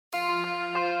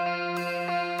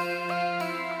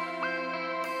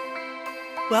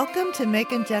Welcome to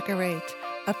Make and Decorate,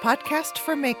 a podcast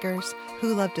for makers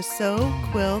who love to sew,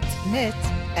 quilt, knit,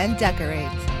 and decorate.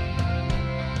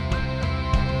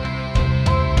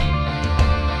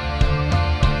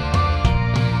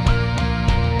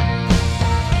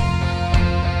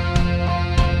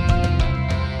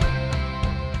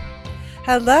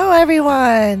 Hello,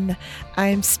 everyone.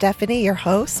 I'm Stephanie, your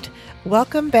host.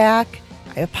 Welcome back.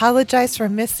 I apologize for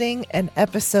missing an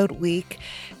episode week.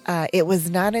 It was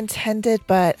not intended,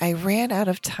 but I ran out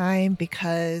of time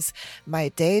because my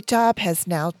day job has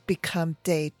now become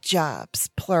day jobs,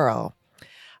 plural.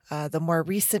 The more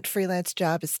recent freelance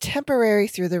job is temporary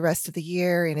through the rest of the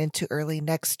year and into early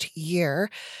next year.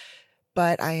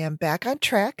 But I am back on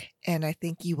track, and I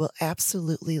think you will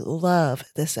absolutely love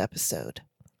this episode.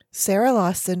 Sara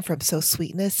Lawson from So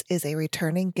Sweetness is a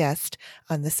returning guest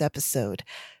on this episode.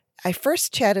 I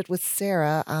first chatted with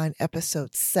Sara on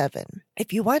episode 7.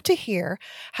 If you want to hear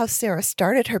how Sara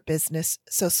started her business,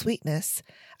 So Sweetness,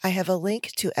 I have a link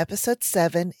to episode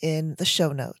 7 in the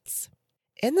show notes.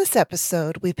 In this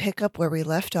episode, we pick up where we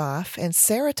left off, and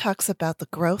Sara talks about the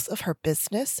growth of her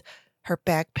business, her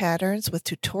bag patterns with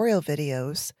tutorial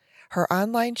videos, her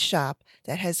online shop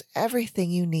that has everything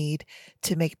you need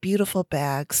to make beautiful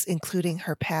bags, including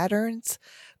her patterns,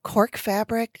 cork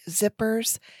fabric,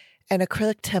 zippers, and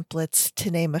acrylic templates, to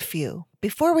name a few.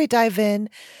 Before we dive in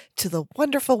to the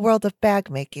wonderful world of bag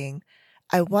making,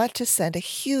 I want to send a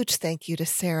huge thank you to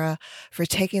Sara for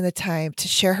taking the time to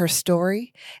share her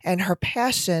story and her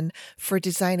passion for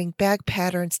designing bag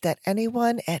patterns that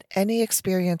anyone at any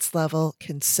experience level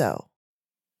can sew.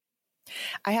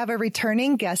 I have a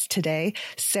returning guest today,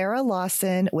 Sara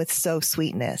Lawson with So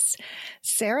Sweetness.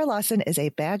 Sara Lawson is a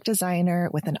bag designer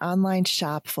with an online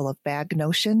shop full of bag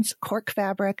notions, cork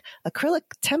fabric, acrylic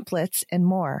templates, and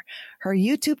more. Her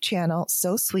YouTube channel,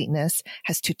 So Sweetness,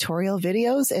 has tutorial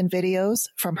videos and videos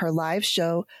from her live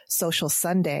show, Social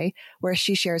Sunday, where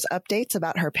she shares updates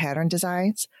about her pattern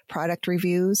designs, product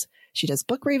reviews. She does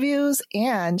book reviews,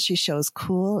 and she shows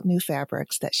cool new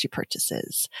fabrics that she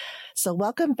purchases. So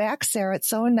welcome back, Sara. It's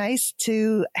so nice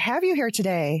to have you here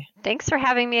today. Thanks for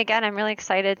having me again. I'm really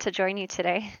excited to join you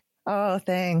today. Oh,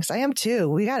 thanks. I am too.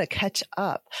 We got to catch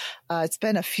up. It's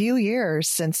been a few years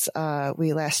since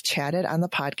we last chatted on the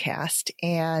podcast.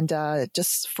 And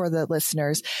just for the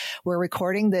listeners, we're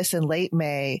recording this in late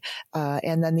May,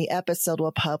 and then the episode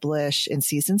will publish in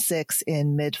season 6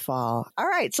 in mid-fall. All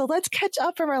right. So let's catch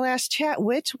up from our last chat,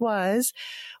 which was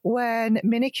when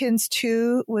Minikins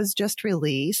 2 was just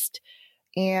released.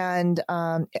 And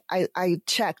I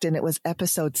checked, and it was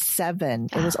episode 7.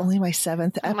 It was only my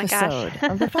 7th episode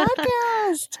of the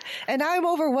podcast, and I'm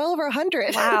well over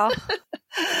 100. Wow!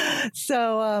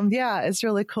 So yeah, it's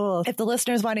really cool. If the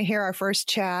listeners want to hear our first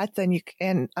chat, then you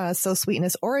can So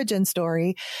Sweetness origin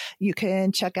story, you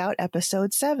can check out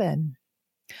episode 7.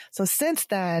 So since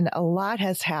then, a lot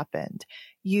has happened.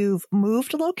 You've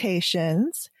moved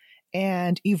locations,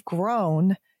 and you've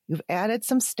grown. You've added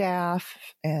some staff,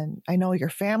 and I know your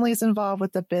family's involved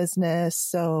with the business.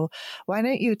 So why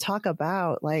don't you talk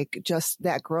about just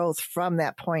that growth from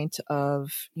that point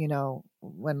of,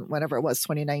 whenever it was,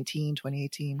 2019,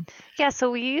 2018? Yeah.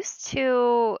 So we used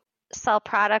to sell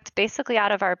product basically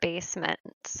out of our basement.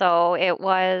 So it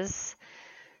was,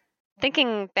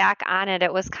 thinking back on it,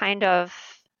 it was kind of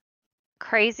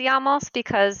crazy almost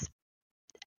because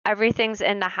everything's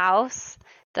in the house.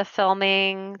 The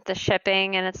filming, the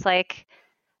shipping, and it's like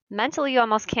mentally you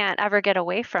almost can't ever get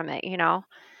away from it,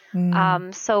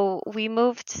 So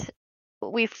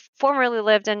we formerly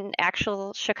lived in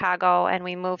actual Chicago, and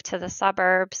we moved to the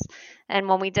suburbs. And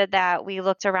when we did that, we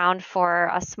looked around for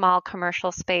a small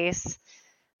commercial space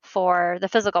for the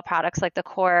physical products like the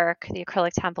cork, the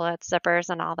acrylic templates, zippers,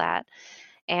 and all that.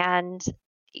 And,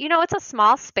 it's a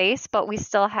small space, but we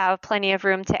still have plenty of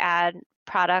room to add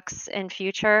products in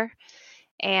future.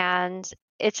 And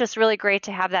it's just really great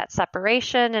to have that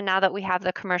separation. And now that we have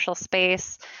the commercial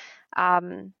space,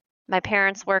 my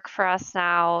parents work for us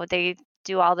now. They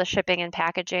do all the shipping and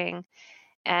packaging.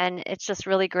 And it's just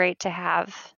really great to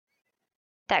have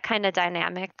that kind of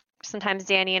dynamic. Sometimes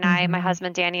Danny and I, my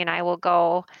husband Danny and I will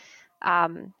go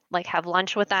have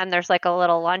lunch with them. There's a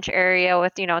little lunch area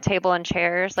with, table and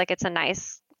chairs. It's a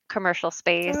nice commercial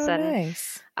space. Oh, and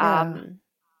nice.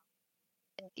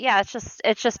 Yeah,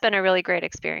 it's just been a really great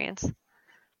experience.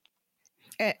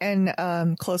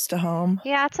 And close to home?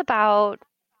 Yeah, it's about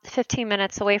 15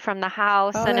 minutes away from the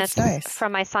house. Oh, and that's it's nice.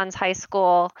 From my son's high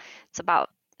school. It's about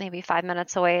maybe 5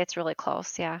 minutes away. It's really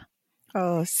close. Yeah.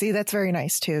 Oh, see, that's very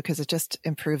nice too, because it just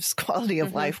improves quality of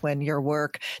Hmm. life when your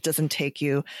work doesn't take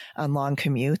you on long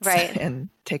commutes Right. and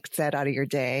takes that out of your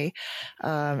day.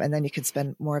 And then you can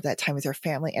spend more of that time with your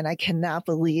family. And I cannot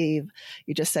believe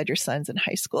you just said your son's in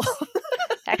high school.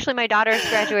 Actually, my daughter's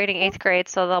graduating 8th grade,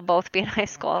 so they'll both be in high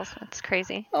school. So it's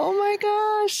crazy. Oh my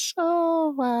gosh.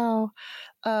 Oh, wow.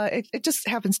 It just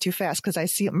happens too fast because I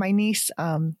see my niece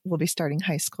will be starting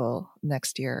high school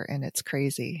next year, and it's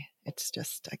crazy. It's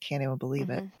just, I can't even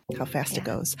believe it, how fast it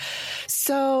goes.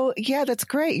 So, yeah, that's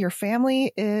great. Your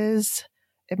family is,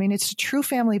 I mean, it's a true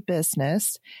family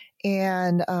business.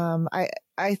 And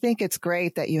I think it's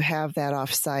great that you have that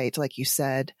offsite, like you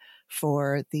said,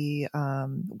 for the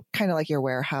kind of like your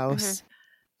warehouse.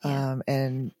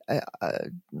 And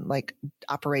like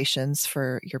operations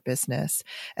for your business.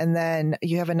 And then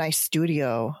you have a nice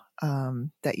studio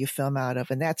that you film out of,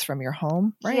 and that's from your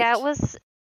home, right? Yeah,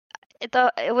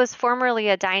 it was formerly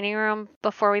a dining room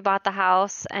before we bought the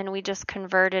house, and we just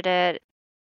converted it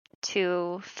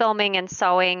to filming and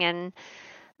sewing, and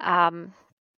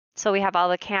so we have all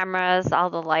the cameras,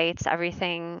 all the lights,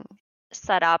 everything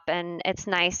set up, and it's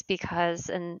nice because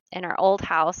in our old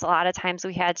house, a lot of times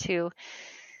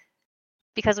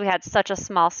because we had such a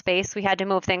small space, we had to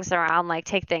move things around, like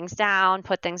take things down,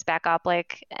 put things back up,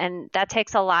 and that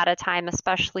takes a lot of time,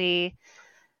 especially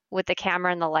with the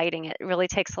camera and the lighting. It really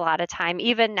takes a lot of time.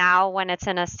 Even now, when it's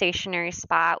in a stationary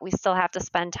spot, we still have to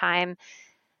spend time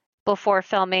before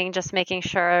filming, just making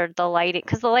sure the lighting,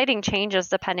 because the lighting changes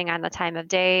depending on the time of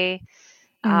day,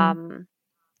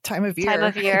 Time of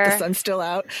year, if the sun's still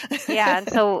out. Yeah, and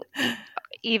so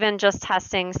even just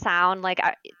testing sound,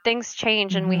 things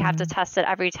change and we have to test it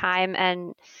every time.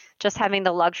 And just having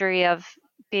the luxury of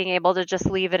being able to just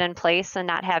leave it in place and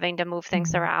not having to move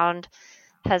things around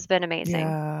has been amazing.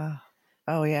 Yeah.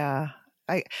 Oh, yeah.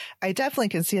 I definitely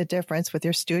can see a difference with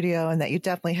your studio, and that you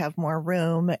definitely have more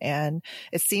room. And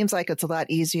it seems like it's a lot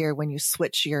easier when you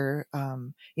switch your,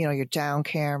 your down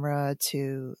camera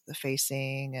to the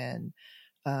facing, and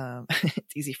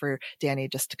it's easy for Danny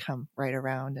just to come right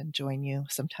around and join you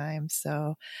sometimes.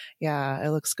 So yeah, it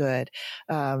looks good.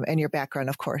 And your background,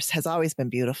 of course, has always been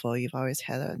beautiful. You've always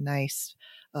had a nice,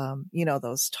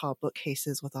 those tall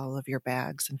bookcases with all of your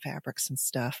bags and fabrics and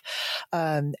stuff.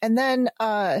 And then,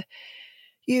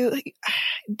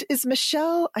 is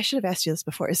Michelle, I should have asked you this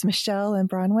before, is Michelle and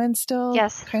Bronwyn still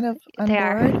kind of on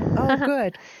board? Oh,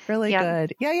 good. Really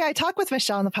good. Yeah. I talked with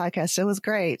Michelle on the podcast. It was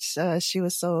great. She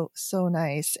was so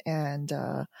nice and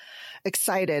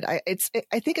excited. I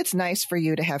think it's nice for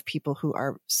you to have people who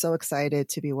are so excited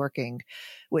to be working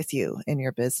with you in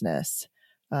your business.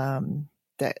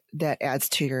 That adds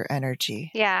to your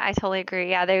energy. Yeah, I totally agree.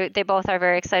 Yeah, they both are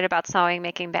very excited about sewing,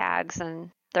 making bags,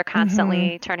 and they're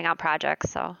constantly turning out projects.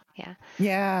 So yeah.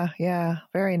 Yeah.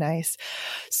 Very nice.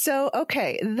 So,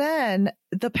 okay. Then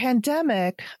the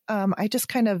pandemic, I just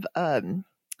kind of,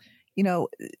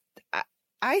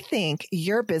 I think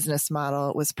your business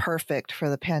model was perfect for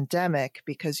the pandemic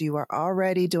because you were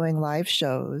already doing live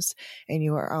shows and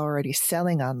you were already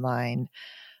selling online.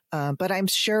 But I'm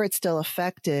sure it still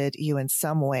affected you in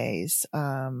some ways.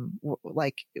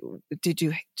 Did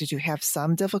you have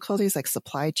some difficulties like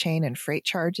supply chain and freight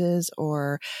charges,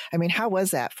 or, I mean, how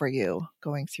was that for you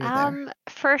going through there?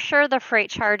 For sure, the freight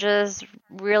charges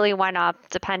really went up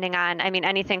depending on,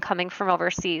 anything coming from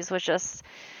overseas was just,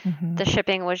 the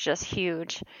shipping was just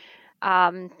huge.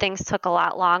 Things took a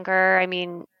lot longer.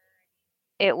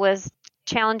 It was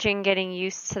challenging getting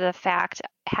used to the fact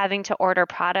having to order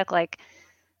product like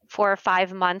 4 or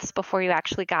 5 months before you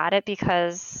actually got it,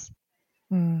 because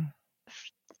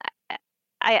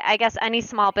I guess any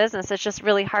small business, it's just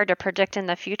really hard to predict in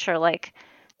the future,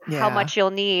 how much you'll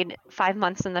need 5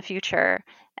 months in the future,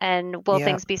 and will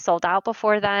things be sold out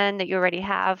before then that you already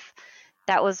have.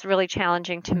 That was really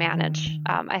challenging to manage.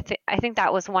 I think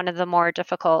that was one of the more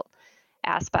difficult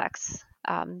aspects,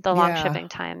 the long shipping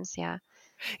times. Yeah.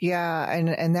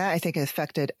 And that I think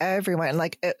affected everyone.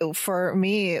 For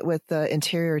me with the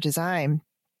interior design,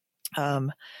 there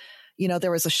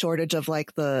was a shortage of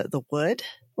the wood.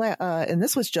 And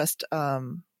this was just,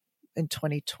 in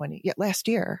 2020, last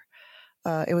year.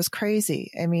 It was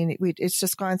crazy. It's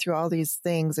just gone through all these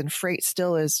things, and freight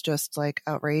still is just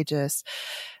outrageous.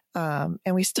 And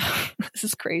we still, this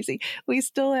is crazy. We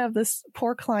still have this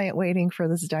poor client waiting for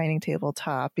this dining table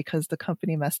top because the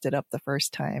company messed it up the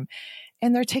first time,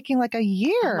 and they're taking a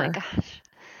year. Oh my gosh.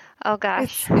 Oh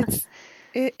gosh.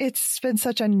 It's been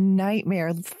such a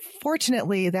nightmare.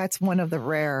 Fortunately, that's one of the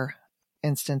rare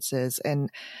instances. And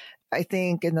I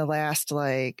think in the last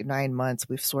 9 months,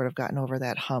 we've sort of gotten over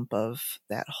that hump of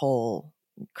that whole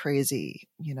crazy,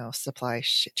 supply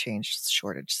change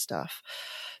shortage stuff.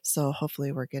 So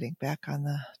hopefully we're getting back on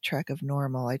the track of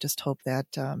normal. I just hope that,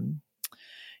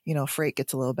 freight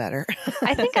gets a little better.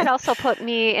 I think it also put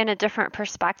me in a different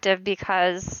perspective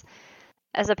because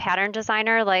as a pattern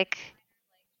designer, like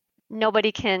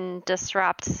nobody can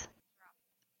disrupt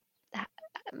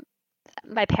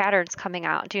my patterns coming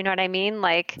out. Do you know what I mean?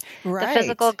 Like the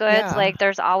physical Right. goods, Yeah. like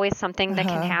there's always something that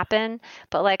can happen,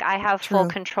 but like I have full True.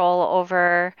 control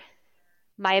over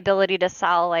my ability to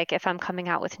sell, like if I'm coming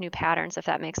out with new patterns, if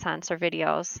that makes sense, or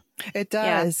videos. It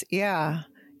Yeah. does. Yeah.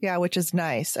 Yeah. Which is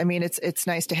nice. I mean, it's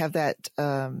nice to have that,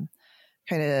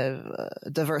 kind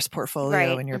of diverse portfolio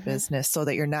Right. in your business so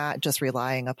that you're not just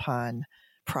relying upon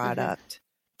product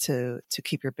to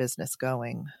keep your business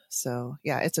going. So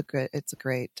yeah, it's a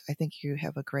great, I think you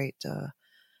have a great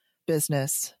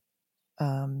business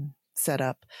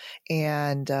setup.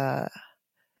 And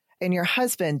your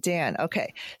husband, Dan,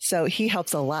 okay, so he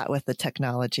helps a lot with the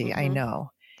technology, I know.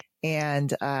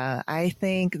 And I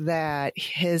think that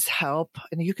his help,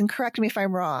 and you can correct me if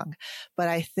I'm wrong, but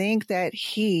I think that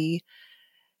he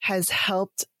has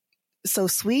helped So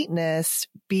Sweetness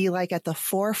be like at the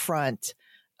forefront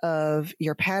of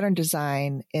your pattern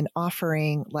design in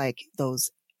offering like those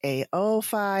AO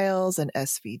files and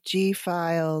SVG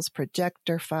files,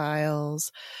 projector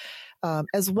files,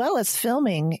 as well as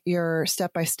filming your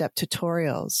step-by-step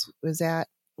tutorials. Was that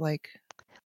like...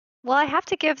 Well, I have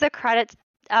to give the credit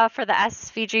for the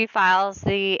SVG files,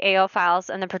 the AO files,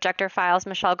 and the projector files.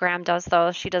 Michelle Graham does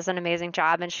those. She does an amazing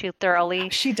job, and she thoroughly.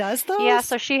 She does those? Yeah,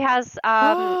 so she has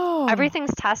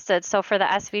everything's tested. So for the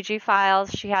SVG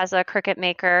files, she has a Cricut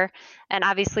Maker, and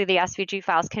obviously the SVG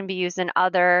files can be used in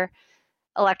other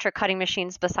electric cutting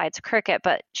machines besides Cricut,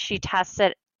 but she tests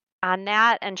it on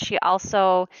that, and she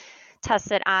also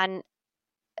tests it on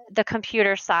the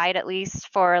computer side, at least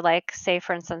for like, say,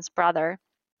 for instance, Brother.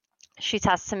 She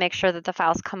tests to make sure that the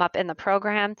files come up in the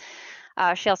program.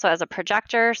 She also has a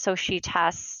projector, so she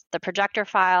tests the projector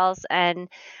files. And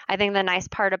I think the nice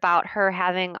part about her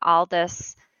having all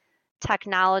this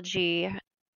technology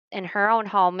in her own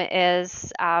home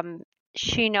is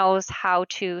she knows how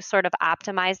to sort of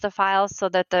optimize the files so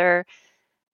that they're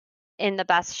in the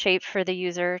best shape for the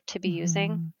user to be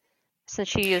using, since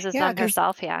she uses them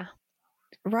herself. Yeah.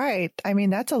 Right. I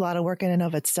mean, that's a lot of work in and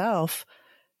of itself,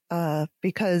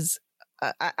 because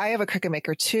I have a Cricut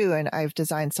Maker too, and I've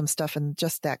designed some stuff in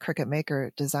just that Cricut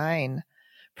Maker design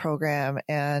program,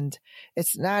 and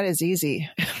it's not as easy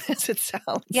as it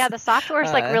sounds. Yeah, the software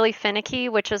is like really finicky,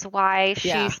 which is why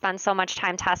she spends so much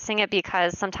time testing it,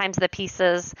 because sometimes the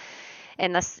pieces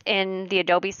in the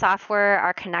Adobe software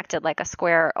are connected like a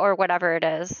square or whatever it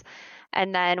is.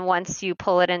 And then once you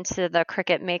pull it into the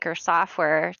Cricut Maker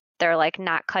software, they're like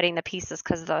not cutting the pieces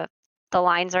because the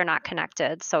lines are not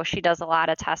connected. So she does a lot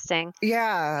of testing.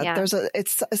 Yeah.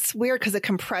 It's weird because it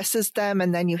compresses them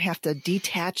and then you have to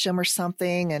detach them or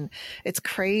something. And it's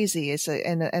crazy.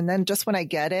 And then just when I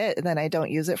get it, and then I don't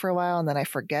use it for a while, and then I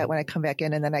forget when I come back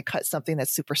in, and then I cut something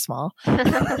that's super small. And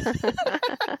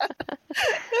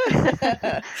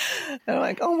I'm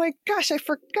like, oh my gosh, I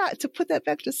forgot to put that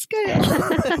back to scale.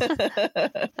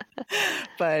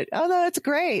 But, oh no, it's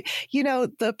great.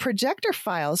 The projector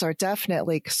files are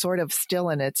definitely sort of still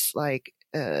in its like,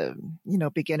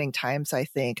 beginning times, I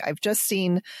think. I've just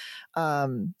seen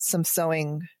some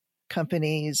sewing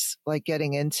companies like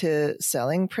getting into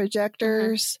selling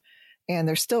projectors, and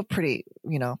they're still pretty,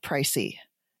 pricey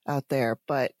out there.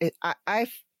 But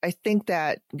I think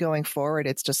that going forward,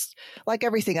 it's just like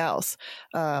everything else.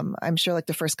 I'm sure like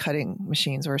the first cutting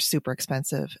machines were super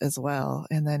expensive as well.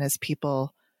 And then as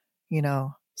people,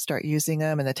 start using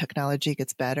them and the technology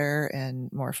gets better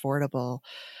and more affordable,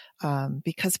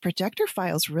 because projector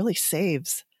files really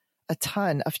saves a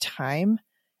ton of time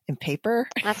and paper.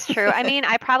 That's true. I mean,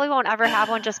 I probably won't ever have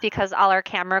one just because all our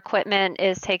camera equipment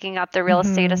is taking up the real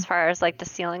estate as far as like the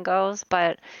ceiling goes.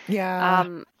 But yeah,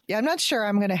 I'm not sure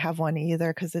I'm going to have one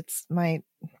either because my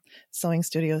sewing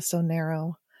studio is so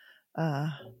narrow.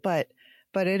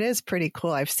 But it is pretty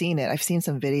cool. I've seen it. I've seen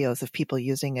some videos of people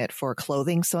using it for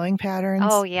clothing sewing patterns.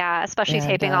 Oh yeah, especially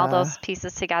taping all those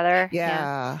pieces together.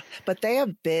 Yeah. But they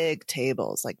have big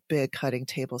tables, like big cutting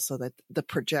tables, so that the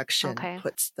projection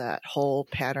puts that whole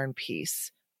pattern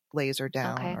piece laser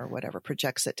down or whatever,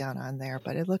 projects it down on there.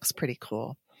 But it looks pretty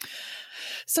cool.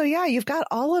 So yeah, you've got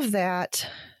all of that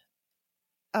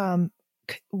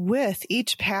with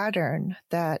each pattern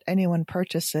that anyone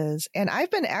purchases. And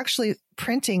I've been actually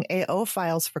printing AO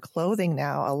files for clothing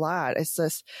now a lot. It's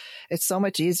so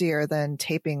much easier than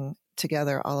taping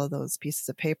together all of those pieces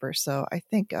of paper. So I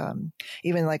think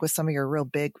even like with some of your real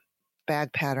big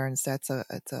bag patterns, it's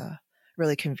a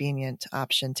really convenient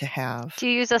option to have. Do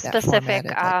you use a that specific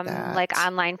formatted like that. like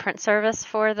online print service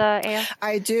for the AO?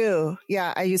 I do.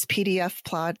 Yeah, I use PDF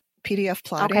plotting.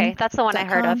 Okay, that's the one I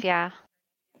heard of. Yeah.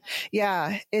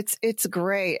 Yeah, it's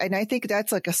great. And I think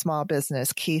that's like a small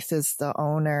business. Keith is the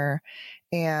owner,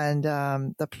 and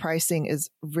the pricing is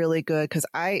really good because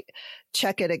I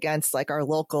check it against like our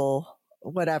local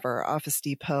whatever, Office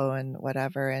Depot and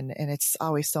whatever, and it's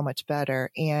always so much better.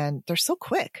 And they're so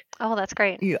quick. Oh, that's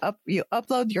great. You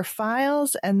upload your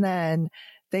files, and then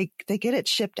they get it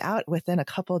shipped out within a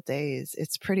couple of days.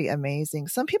 It's pretty amazing.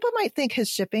 Some people might think his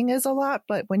shipping is a lot,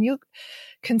 but when you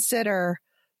consider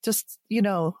just,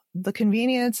 the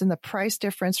convenience and the price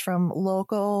difference from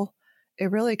local, it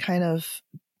really kind of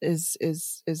is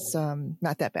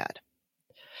not that bad.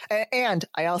 And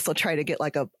I also try to get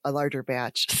like a larger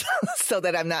batch so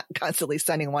that I'm not constantly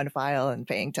sending one file and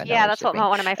paying $10. Yeah, that's what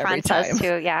one of my friends says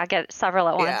too. Yeah, get several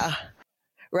at once. Yeah.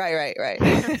 Right.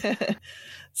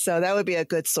 So that would be a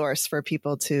good source for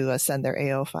people to send their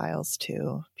AO files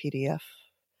to. PDF.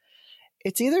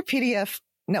 It's either PDF.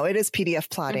 No, it is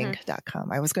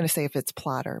pdfplotting.com. I was going to say if it's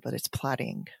plotter, but it's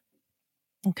plotting.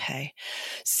 Okay.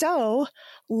 So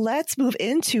let's move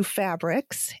into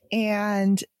fabrics.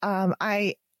 And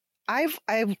I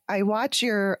watch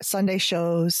your Sunday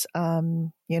shows,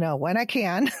 when I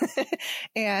can.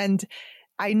 And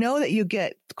I know that you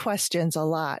get questions a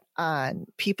lot on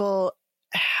people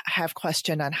have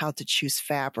question on how to choose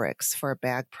fabrics for a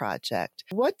bag project.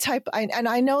 What type, and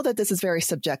I know that this is very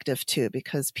subjective too,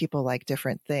 because people like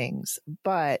different things,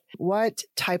 but what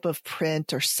type of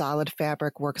print or solid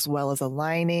fabric works well as a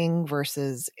lining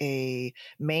versus a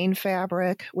main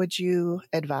fabric would you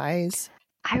advise?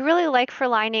 I really like for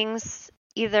linings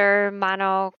either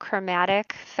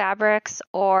monochromatic fabrics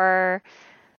or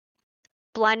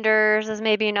blenders is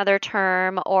maybe another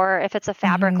term, or if it's a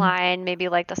fabric line, maybe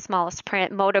like the smallest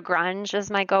print. Mode de grunge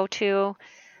is my go-to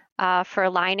for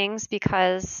linings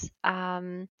because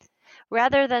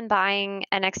rather than buying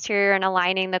an exterior and a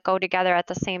lining that go together at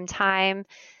the same time,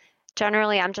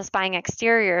 generally I'm just buying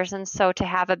exteriors. And so to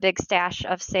have a big stash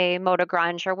of, say, mode de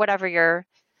grunge or whatever your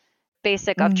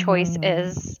basic of choice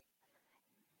is,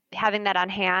 having that on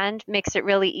hand makes it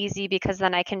really easy because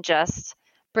then I can just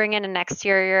bring in an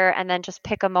exterior and then just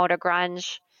pick a mode de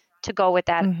grunge to go with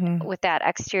that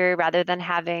exterior rather than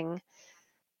having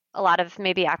a lot of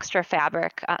maybe extra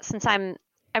fabric. Since I'm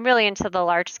really into the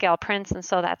large scale prints, and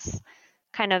so that's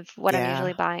kind of what I'm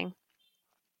usually buying.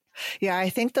 Yeah, I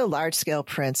think the large scale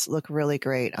prints look really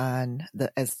great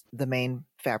as the main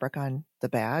fabric on the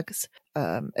bags,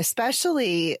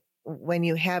 especially when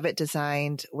you have it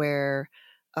designed where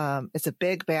it's a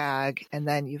big bag and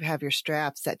then you have your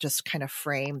straps that just kind of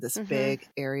frame this big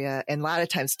area. And a lot of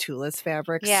times toolless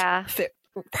fabrics fit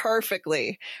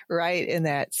perfectly right in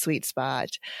that sweet spot.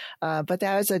 But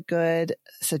that was a good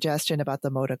suggestion about the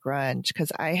mode de grunge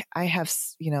because I have,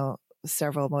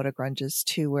 several mode de grunges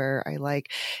too where I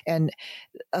like, and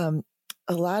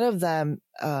a lot of them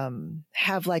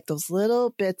have like those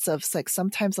little bits of like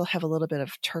sometimes they'll have a little bit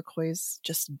of turquoise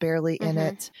just barely in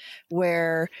it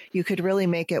where you could really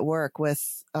make it work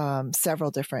with several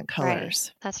different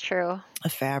colors. Right. That's true. A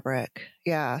fabric.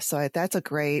 Yeah. So that's a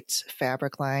great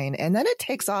fabric line. And then it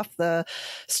takes off the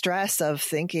stress of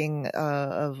thinking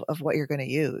of what you're going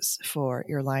to use for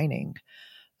your lining.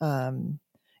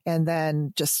 And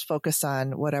then just focus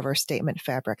on whatever statement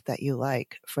fabric that you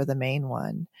like for the main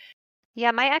one.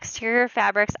 Yeah, my exterior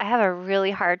fabrics, I have a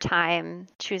really hard time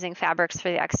choosing fabrics for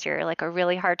the exterior, like a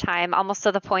really hard time, almost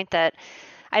to the point that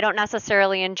I don't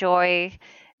necessarily enjoy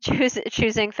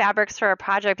choosing fabrics for a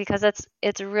project because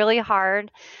it's really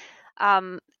hard.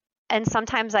 And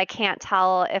sometimes I can't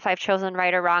tell if I've chosen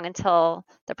right or wrong until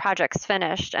the project's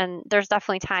finished. And there's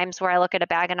definitely times where I look at a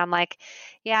bag and I'm like,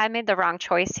 yeah, I made the wrong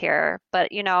choice here. But,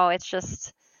 it's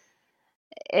just...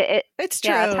 It's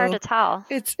true. Yeah, it's hard to tell.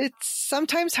 It's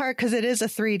sometimes hard because it is a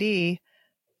 3D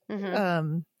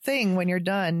thing when you're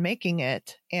done making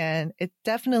it, and it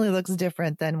definitely looks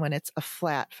different than when it's a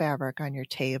flat fabric on your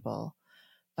table,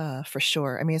 for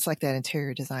sure. I mean, it's like that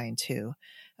interior design too.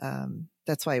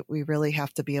 That's why we really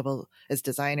have to be able, as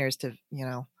designers, to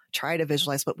try to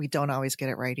visualize, but we don't always get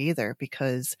it right either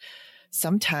because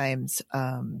sometimes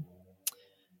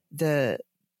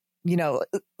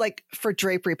like for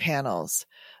drapery panels,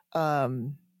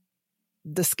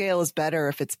 the scale is better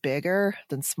if it's bigger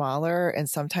than smaller. And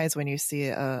sometimes when you see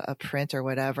a print or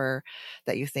whatever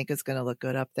that you think is going to look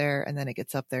good up there, and then it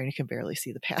gets up there and you can barely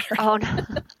see the pattern. Oh, no.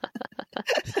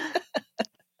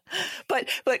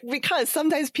 But because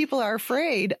sometimes people are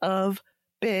afraid of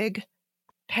big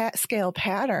scale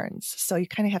patterns. So you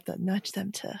kind of have to nudge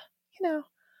them to,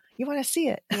 you want to see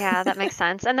it. Yeah, that makes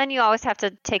sense. And then you always have to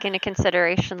take into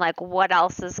consideration like what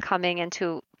else is coming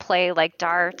into play, like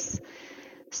darts,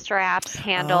 straps,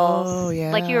 handles. Oh,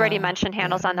 Like you already yeah. mentioned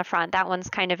handles Yeah. on the front. That one's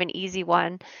kind of an easy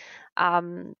one.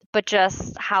 But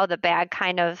just how the bag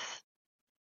kind of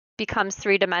becomes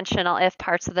three-dimensional if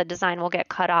parts of the design will get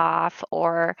cut off,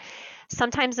 or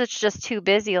sometimes it's just too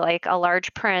busy, like a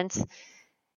large print.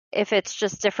 If it's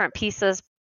just different pieces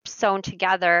sewn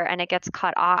together and it gets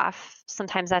cut off,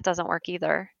 sometimes that doesn't work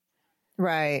either.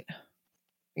 Right.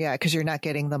 Yeah, because you're not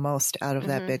getting the most out of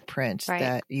that Mm-hmm. big print Right.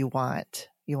 that you want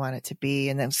it to be,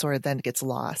 and then sort of then gets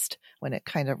lost when it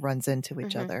kind of runs into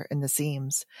each Mm-hmm. other in the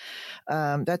seams.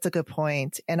 That's a good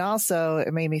point. And also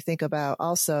it made me think about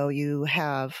also you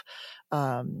have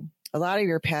a lot of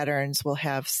your patterns will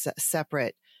have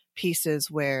separate pieces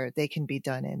where they can be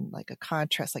done in like a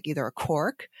contrast, like either a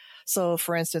cork. So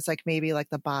for instance, like maybe like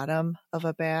the bottom of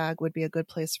a bag would be a good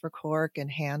place for cork, and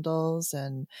handles,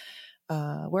 and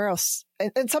where else?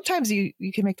 And sometimes you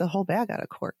can make the whole bag out of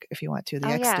cork if you want to,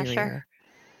 the exterior. Yeah, sure.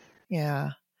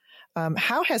 Yeah.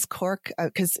 How has cork,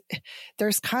 because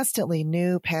there's constantly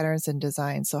new patterns and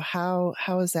designs. So how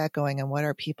is that going, and what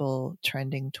are people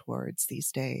trending towards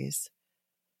these days?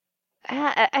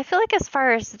 I feel like as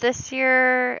far as this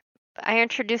year, I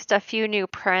introduced a few new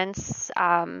prints.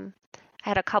 I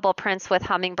had a couple prints with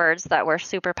hummingbirds that were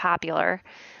super popular.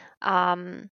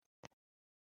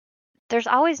 There's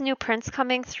always new prints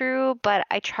coming through, but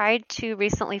I tried to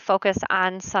recently focus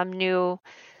on some new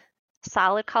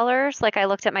solid colors. Like I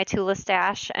looked at my Tula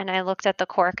stash and I looked at the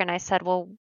cork and I said, well,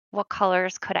 what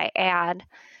colors could I add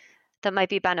that might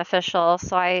be beneficial?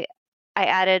 So I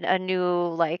added a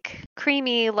new like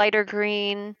creamy, lighter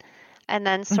green, and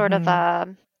then sort of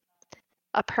a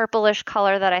purplish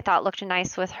color that I thought looked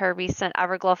nice with her recent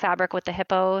Everglow fabric with the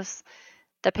hippos,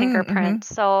 the pinker print.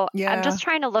 So I'm just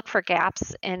trying to look for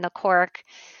gaps in the cork.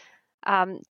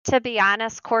 To be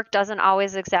honest, cork doesn't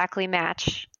always exactly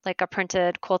match like a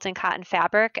printed quilting cotton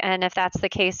fabric. And if that's the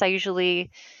case, I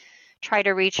usually try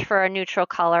to reach for a neutral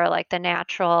color like the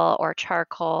natural or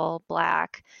charcoal,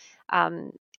 black.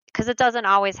 Because it doesn't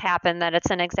always happen that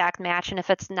it's an exact match. And if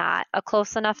it's not a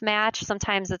close enough match,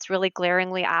 sometimes it's really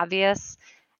glaringly obvious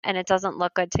and it doesn't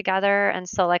look good together. And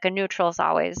so like a neutral is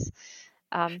always.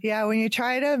 Yeah, when you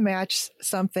try to match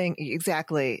something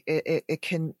exactly, it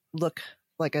can look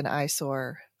like an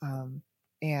eyesore,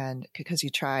 and because you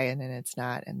try and then it's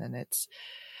not, and then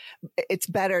it's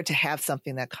better to have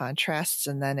something that contrasts,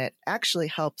 and then it actually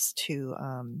helps to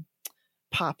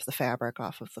pop the fabric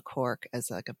off of the cork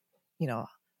as like a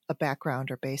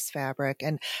background or base fabric.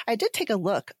 And I did take a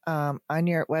look on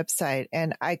your website,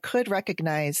 and I could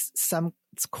recognize some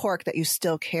cork that you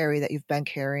still carry that you've been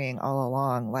carrying all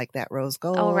along, like that rose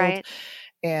gold. Oh, right.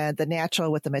 And the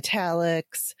natural with the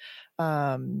metallics.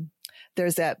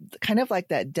 There's that kind of like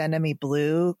that denim-y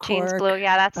blue cork. Jeans blue.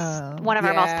 Yeah, that's one of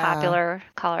our most popular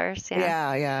colors.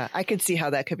 Yeah. I could see how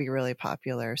that could be really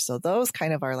popular. So those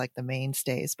kind of are like the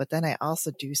mainstays. But then I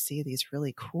also do see these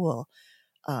really cool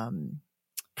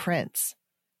prints,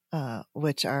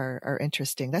 which are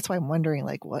interesting. That's why I'm wondering,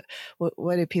 like, what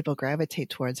do people gravitate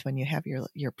towards when you have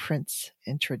your prints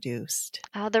introduced?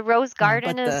 The Rose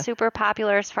Garden is super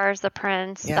popular as far as the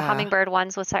prints. The hummingbird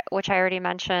ones, which I already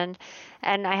mentioned,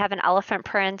 and I have an elephant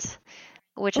print,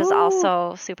 which is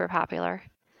also super popular.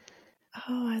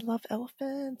 Oh, I love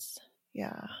elephants.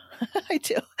 Yeah, I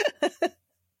do.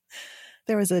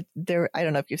 I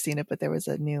don't know if you've seen it, but there was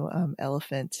a new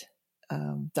elephant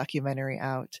documentary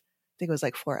out. I think it was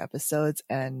like 4 episodes,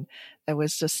 and it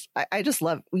was just, I just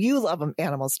you love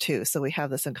animals too, so we have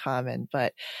this in common.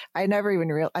 But I never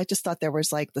even I just thought there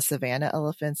was like the savanna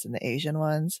elephants and the Asian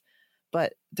ones,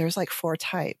 but there's like 4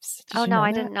 types. Oh no,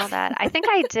 I didn't know that. I think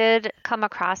I did come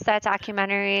across that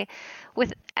documentary.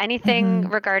 With anything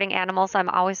regarding animals, I'm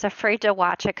always afraid to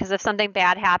watch it because if something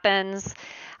bad happens,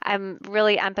 I'm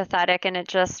really empathetic, and it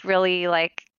just really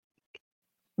like.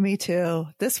 Me too.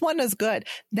 This one is good.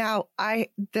 Now,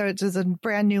 there's a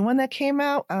brand new one that came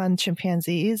out on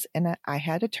chimpanzees, and I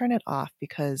had to turn it off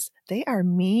because they are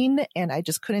mean, and I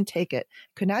just couldn't take it.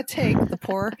 Could not take the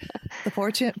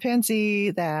poor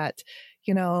chimpanzee that,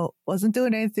 wasn't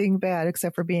doing anything bad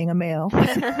except for being a male.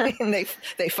 And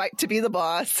they fight to be the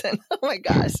boss. And oh my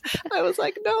gosh, I was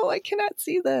like, no, I cannot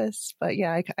see this. But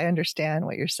yeah, I understand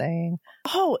what you're saying.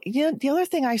 Oh, the other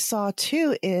thing I saw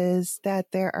too is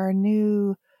that there are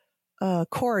new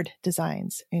cord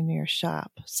designs in your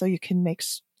shop, so you can make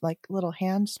like little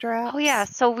hand straps. Oh yeah,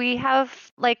 so we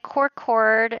have like cork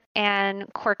cord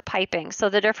and cork piping. So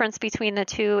the difference between the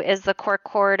two is the cork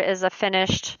cord is a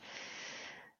finished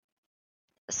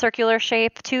circular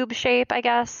shape, tube shape, I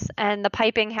guess. And the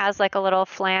piping has like a little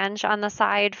flange on the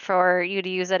side for you to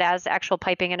use it as actual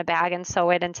piping in a bag and sew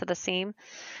it into the seam.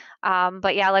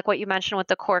 But yeah, like what you mentioned with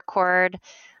the cork cord,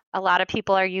 a lot of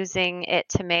people are using it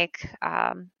to make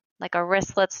like a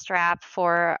wristlet strap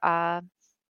for a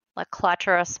clutch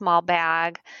or a small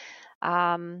bag.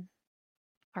 Um,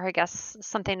 or I guess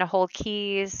something to hold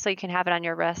keys so you can have it on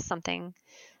your wrist, something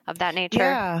of that nature.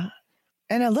 Yeah.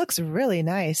 And it looks really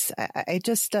nice. I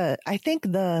just, I think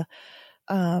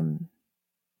um,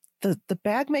 the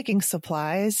bag making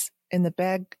supplies in the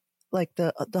bag, like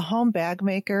the home bag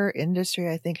maker industry,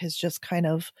 I think has just kind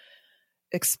of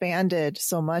expanded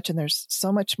so much, and there's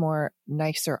so much more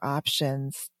nicer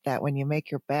options that when you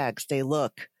make your bags, they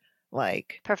look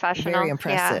like very Professional, yeah.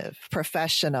 impressive,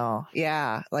 professional.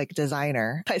 Yeah, like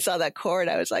designer. I saw that cord.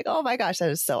 I was like, oh my gosh, that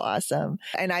is so awesome.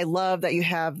 And I love that you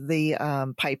have the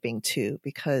piping too,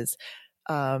 because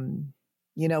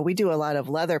we do a lot of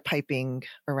leather piping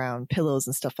around pillows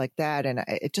and stuff like that. And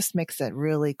it just makes that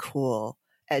really cool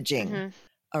edging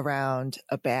around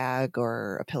a bag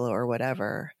or a pillow or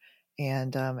whatever.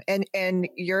 And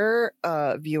your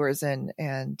viewers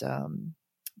and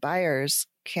buyers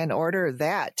can order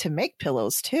that to make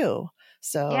pillows too.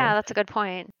 So yeah, that's a good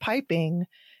point. piping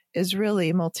is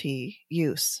really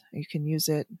multi-use. You can use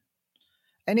it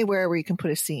anywhere where you can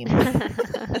put a seam.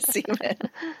 A seam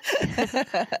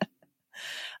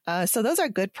so those are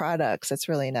good products. That's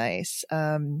really nice.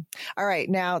 All right.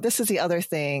 Now, this is the other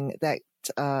thing that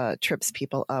trips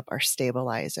people up are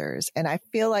stabilizers. And I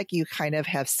feel like you kind of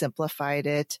have simplified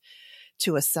it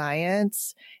to a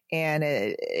science. And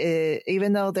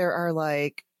even though there are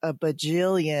like a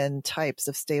bajillion types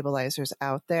of stabilizers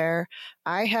out there,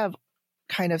 I have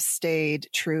kind of stayed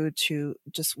true to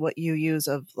just what you use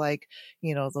of like,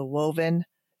 the woven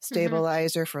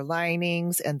stabilizer for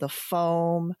linings and the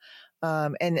foam.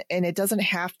 And it doesn't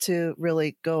have to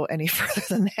really go any further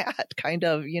than that kind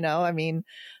of, I mean,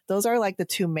 those are like the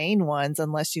two main ones,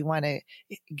 unless you want to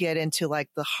get into like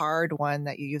the hard one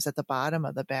that you use at the bottom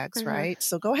of the bags, right?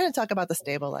 So go ahead and talk about the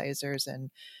stabilizers and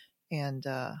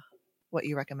what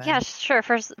you recommend. Yeah, sure.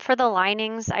 For the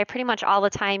linings, I pretty much all the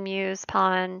time use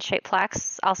Pellon Shape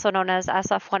Flex, also known as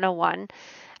SF101,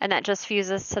 and that just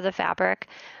fuses to the fabric.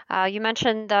 You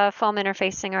mentioned the foam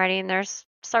interfacing already, and there's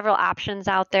several options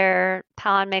out there.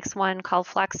 Pellon makes one called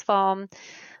Flex Foam.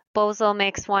 Bozel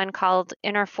makes one called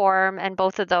Interform, and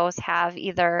both of those have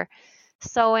either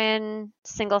sew-in,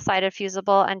 single-sided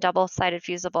fusible, and double-sided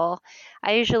fusible.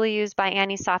 I usually use by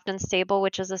Annie Soft and Stable,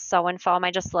 which is a sew-in foam.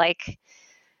 I just like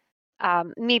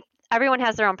everyone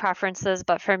has their own preferences,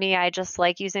 but for me, I just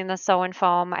like using the sew-in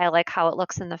foam. I like how it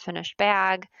looks in the finished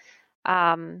bag.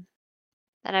 And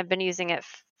I've been using it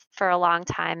for a long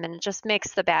time, and it just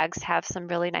makes the bags have some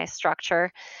really nice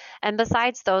structure. And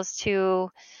besides those two,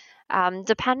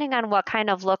 depending on what kind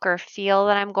of look or feel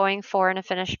that I'm going for in a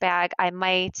finished bag, I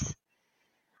might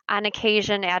on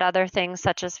occasion add other things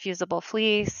such as fusible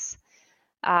fleece,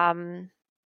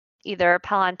 either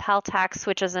Pellon Peltex,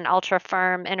 which is an ultra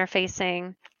firm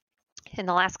interfacing. In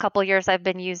the last couple years, I've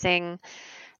been using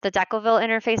the Decoville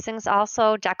interfacings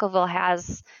also. Decoville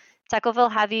has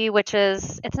Decoville Heavy, which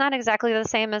it's not exactly the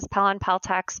same as Pellon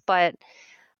Peltex, but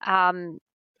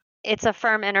it's a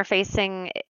firm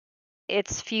interfacing.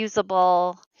 It's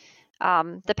fusible.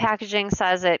 The packaging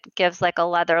says it gives like a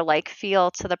leather-like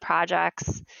feel to the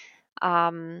projects.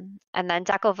 And then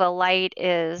Decoville Light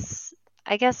is,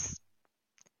 I guess,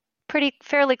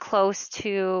 fairly close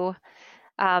to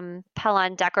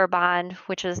Pellon Decker Bond,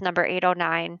 which is number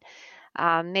 809,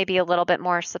 maybe a little bit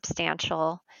more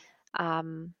substantial.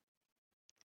 But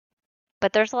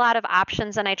there's a lot of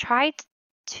options, and I tried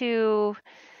to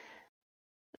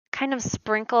kind of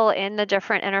sprinkle in the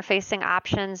different interfacing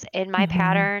options in my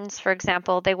patterns. For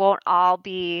example, they won't all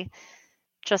be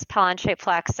just Pellon Shape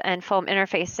Flex and foam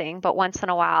interfacing, but once in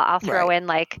a while I'll throw in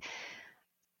like,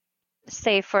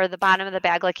 say for the bottom of the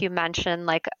bag, like you mentioned,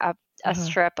 like a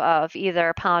strip of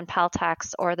either Pellon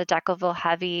Peltex or the Decoville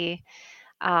Heavy.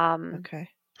 I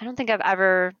don't think I've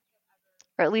ever,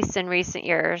 or at least in recent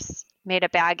years, made a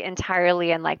bag entirely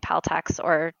in like Peltex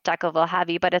or Decoville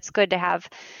Heavy, but it's good to have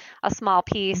a small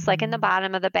piece like in the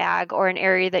bottom of the bag or an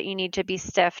area that you need to be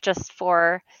stiff just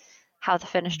for how the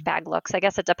finished bag looks. I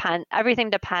guess it depends.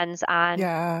 Everything depends on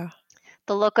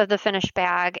the look of the finished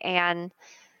bag and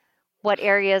what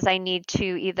areas I need to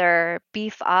either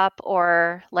beef up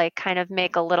or like kind of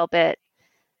make a little bit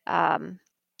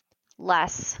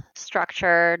less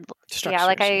structured. Yeah,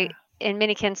 like in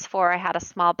Minikins 4, I had a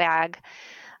small bag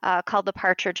called the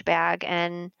Partridge bag,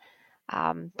 and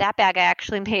that bag I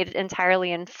actually made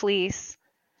entirely in fleece.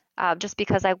 just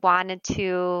because I wanted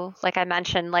to, like I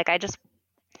mentioned, like I just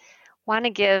want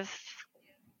to give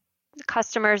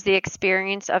customers the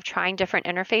experience of trying different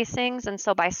interfacings. And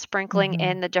so by sprinkling Mm-hmm.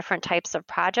 in the different types of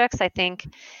projects, I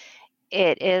think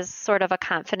it is sort of a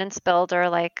confidence builder,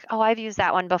 like, oh, I've used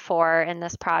that one before in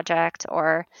this project,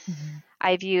 or Mm-hmm.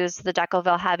 I've used the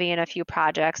Decoville Heavy in a few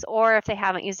projects, or if they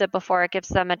haven't used it before, it gives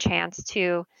them a chance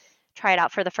to try it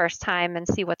out for the first time and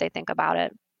see what they think about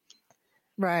it.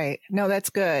 Right. No, that's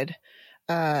good.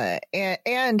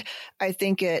 And I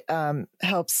think it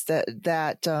helps that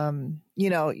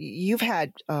you've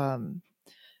had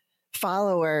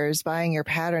followers buying your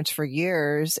patterns for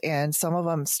years, and some of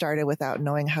them started without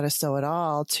knowing how to sew at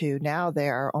all to now they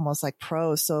are almost like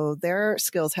pros. So their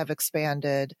skills have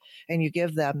expanded, and you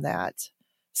give them that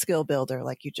skill builder,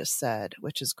 like you just said,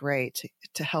 which is great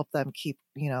to help them keep,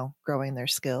 growing their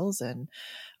skills. And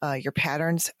your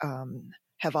patterns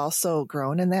have also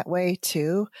grown in that way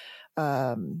too.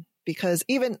 Because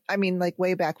even, I mean, like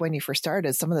way back when you first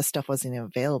started, some of the stuff wasn't even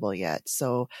available yet.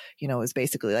 So, it was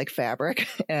basically like fabric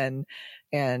and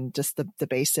just the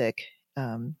basic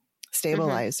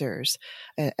stabilizers.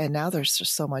 And now there's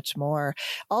just so much more.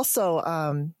 Also,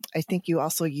 I think you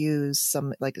also use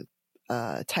some like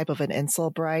type of an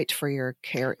insole bright for your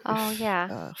Oh,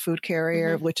 yeah. food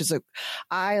carrier, which is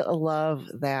I love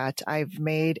that. I've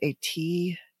made a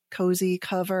tea cozy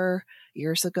cover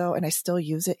years ago, and I still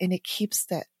use it, and it keeps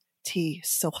that tea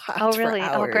so hot Oh, for really?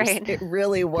 Oh, hours. great. It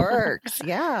really works.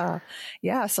 Yeah.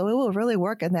 So it will really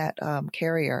work in that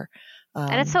carrier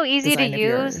And it's so easy to design of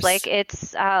use. Like yours.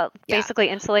 it's Yeah. basically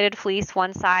insulated fleece.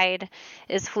 One side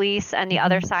is fleece, and the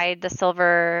other Mm-hmm. side, the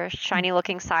silver, shiny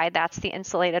looking side, that's the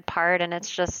insulated part. And it's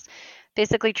just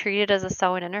basically treated as a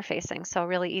sew and interfacing. So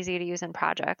really easy to use in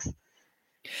projects.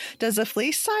 Does the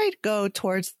fleece side go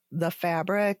towards the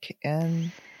fabric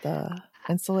and the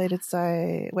insulated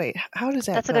side? Wait, how does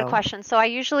that That's a good go? question. So I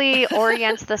usually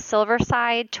orient the silver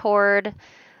side toward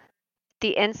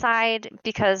the inside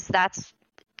because that's,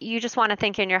 you just want to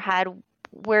think in your head,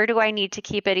 where do I need to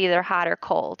keep it either hot or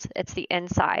cold? It's the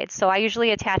inside. So I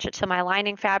usually attach it to my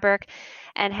lining fabric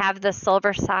and have the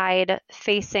silver side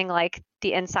facing like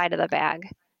the inside of the bag,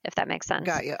 if that makes sense.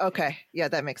 Got you. Okay. Yeah,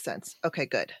 that makes sense. Okay,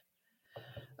 good.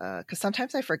 Because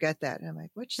sometimes I forget that. And I'm like,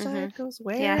 which side goes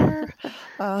Yeah. where?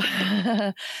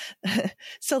 Uh,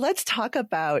 so let's talk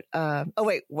about. Oh,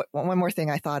 wait. One more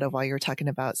thing I thought of while you were talking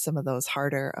about some of those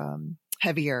harder,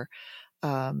 heavier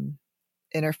um,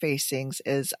 interfacings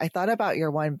is I thought about your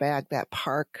one bag, that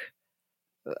Park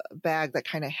bag that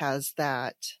kind of has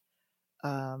that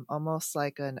almost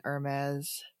like an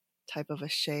Hermes type of a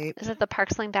shape. Is it the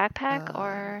Park Sling backpack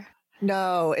or?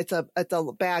 No, it's a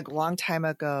bag long time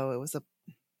ago. It was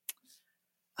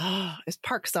it's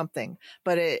Park something,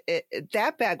 but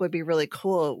that bag would be really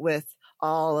cool with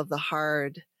all of the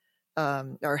hard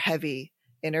or heavy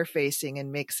interfacing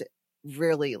and makes it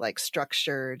really like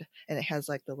structured, and it has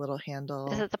like the little Is handle.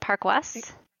 it the Park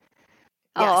West?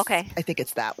 Oh, Yes, okay. I think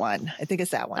it's that one. I think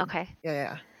it's that one. Okay.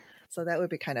 Yeah. So that would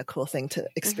be kind of cool thing to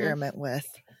experiment with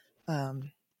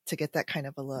to get that kind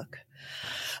of a look.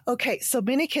 Okay, so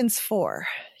Minikins 4,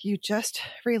 you just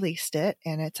released it,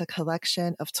 and it's a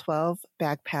collection of 12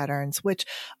 bag patterns, which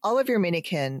all of your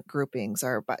Minikin groupings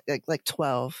are like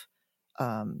 12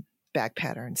 bag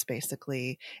patterns,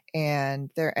 basically.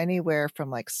 And they're anywhere from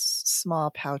like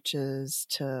small pouches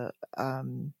to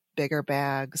bigger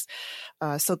bags.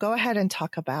 So go ahead and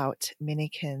talk about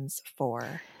Minikins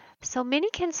 4. So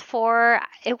Minikins 4,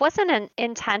 it wasn't an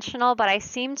intentional, but I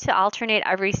seemed to alternate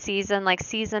every season. Like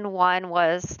season 1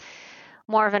 was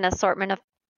more of an assortment of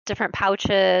different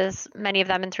pouches, many of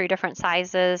them in 3 different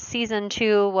sizes. Season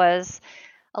 2 was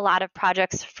a lot of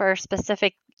projects for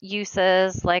specific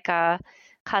uses, like a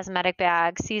cosmetic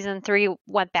bag. Season 3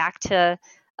 went back to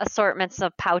assortments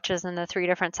of pouches in the 3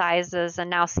 different sizes.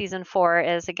 And now season 4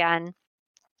 is again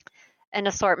an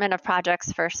assortment of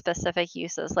projects for specific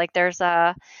uses. Like there's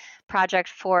a project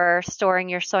for storing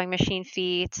your sewing machine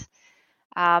feet.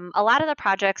 A lot of the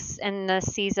projects in this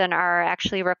season are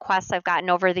actually requests I've gotten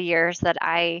over the years that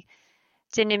I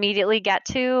didn't immediately get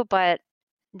to, but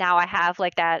now I have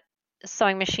like that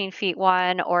sewing machine feet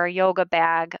one or a yoga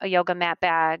bag, a yoga mat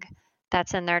bag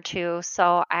that's in there too.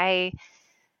 So I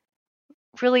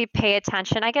really pay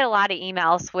attention. I get a lot of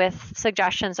emails with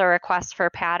suggestions or requests for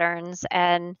patterns,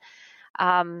 and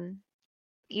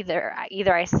either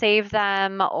I save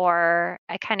them or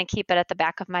I kind of keep it at the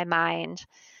back of my mind.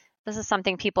 This is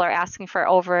something people are asking for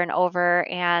over and over,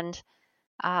 and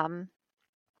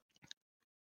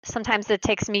sometimes it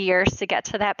takes me years to get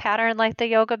to that pattern like the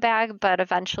yoga bag, but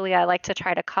eventually I like to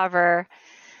try to cover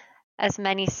as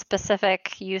many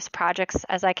specific use projects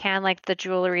as I can, like the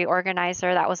jewelry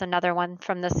organizer. That was another one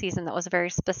from this season that was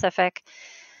very specific.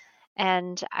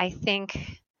 And I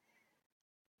think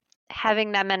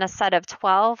having them in a set of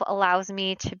 12 allows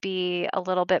me to be a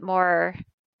little bit more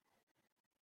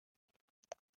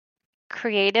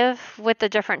creative with the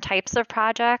different types of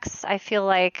projects. I feel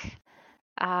like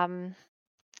as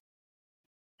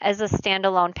a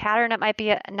standalone pattern, it might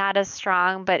be not as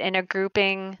strong, but in a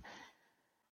grouping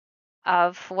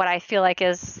of what I feel like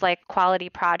is like quality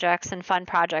projects and fun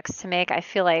projects to make, I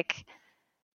feel like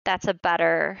that's a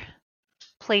better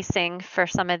placing for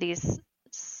some of these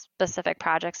specific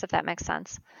projects, if that makes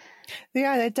sense.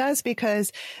 Yeah, it does,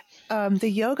 because the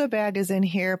yoga bag is in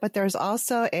here, but there's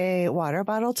also a water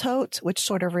bottle tote, which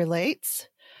sort of relates.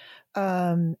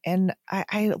 And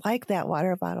I like that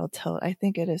water bottle tote. I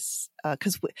think it is,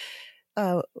 because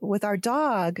with our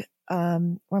dog,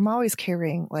 I'm always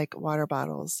carrying like water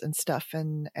bottles and stuff.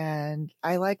 And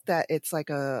I like that it's like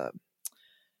a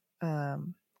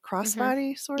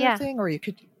crossbody sort of thing, or you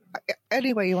could,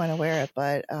 any way you want to wear it.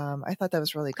 But I thought that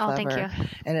was really clever. Oh, thank you.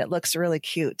 And it looks really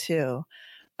cute too.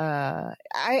 I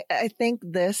think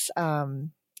this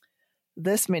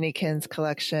Minikins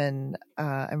collection,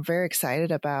 I'm very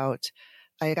excited about.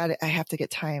 I have to get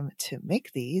time to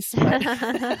make these, but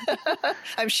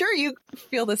I'm sure you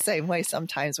feel the same way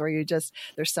sometimes, where there's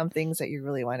some things that you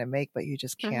really want to make, but you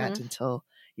just can't until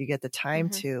you get the time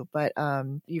to. But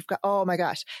you've got, oh my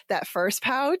gosh, that first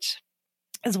pouch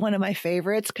is one of my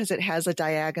favorites because it has a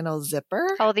diagonal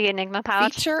zipper. Oh, the Enigma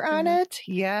pouch feature on it.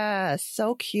 Yeah,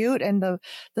 so cute. And the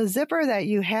zipper that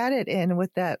you had it in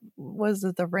with that, was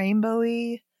it the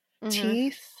rainbowy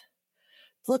teeth?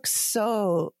 Looks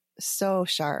so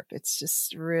sharp. It's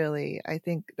just really, I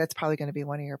think that's probably going to be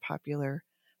one of your popular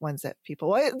ones that people,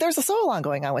 well, there's a sew along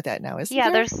going on with that now, isn't there?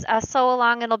 Yeah, there's a sew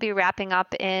along. It'll be wrapping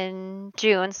up in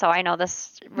June. So I know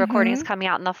this recording is coming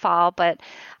out in the fall, but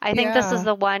I think this is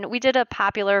the one. We did a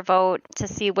popular vote to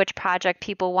see which project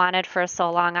people wanted for a sew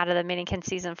along out of the Minikin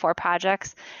season 4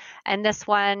 projects. And this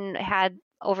one had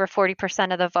over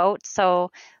 40% of the vote. So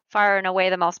far and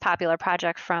away the most popular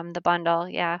project from the bundle.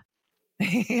 Yeah.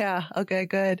 Yeah. Okay,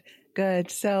 good.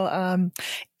 So,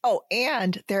 oh,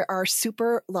 and there are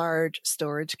super large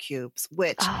storage cubes,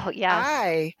 which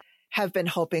I have been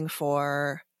hoping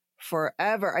for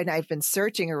forever. And I've been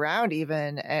searching around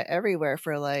even everywhere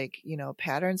for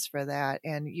patterns for that.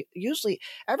 And usually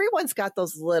everyone's got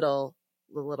those the little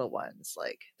ones,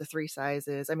 like the 3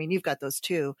 sizes. I mean, you've got those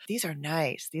too. These are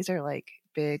nice. These are like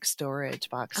big storage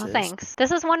boxes. Oh, thanks.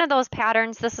 This is one of those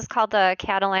patterns. This is called the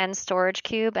Catalan Storage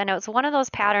Cube. And it was one of those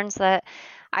patterns that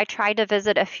I tried to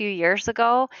visit a few years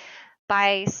ago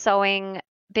by sewing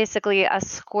basically a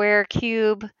square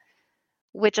cube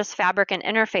with just fabric and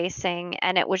interfacing.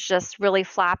 And it was just really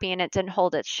floppy and it didn't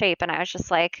hold its shape. And I was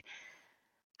just like,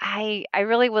 I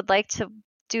really would like to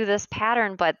do this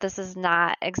pattern, but this is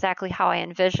not exactly how I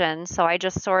envisioned. So I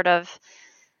just sort of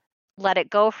let it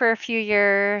go for a few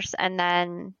years. And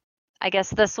then I guess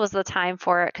this was the time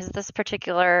for it, because this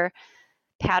particular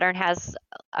pattern has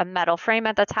a metal frame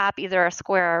at the top, either a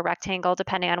square or a rectangle,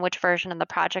 depending on which version of the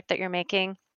project that you're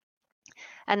making.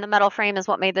 And the metal frame is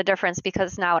what made the difference,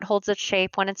 because now it holds its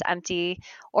shape when it's empty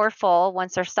or full.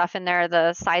 Once there's stuff in there,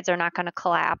 the sides are not going to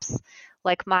collapse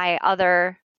like my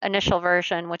other initial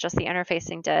version, which is the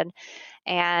interfacing did.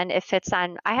 And it fits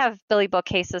on, I have Billy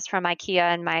bookcases from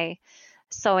IKEA in my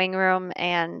sewing room,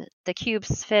 and the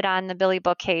cubes fit on the Billy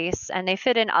bookcase, and they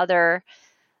fit in other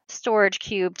storage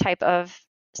cube type of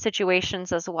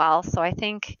situations as well. So I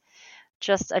think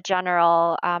just a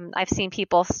general, I've seen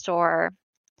people store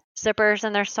zippers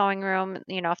in their sewing room,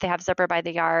 if they have zipper by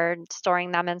the yard,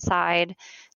 storing them inside,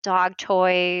 dog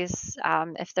toys,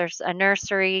 if there's a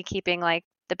nursery, keeping like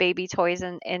the baby toys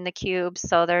in the cubes.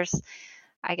 So there's,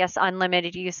 I guess,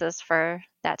 unlimited uses for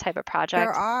that type of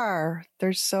project.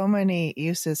 There's so many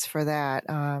uses for that.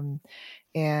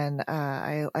 And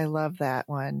I love that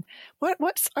one. What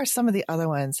are some of the other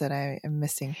ones that I am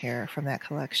missing here from that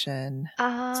collection?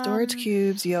 Storage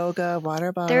cubes, yoga,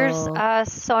 water bottle. There's a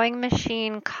sewing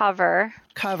machine cover.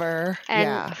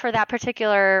 And for that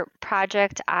particular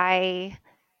project, I've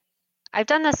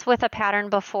done this with a pattern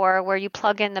before, where you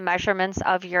plug in the measurements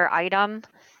of your item,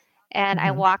 and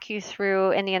I walk you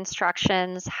through in the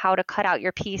instructions how to cut out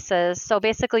your pieces. So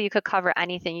basically you could cover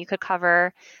anything. You could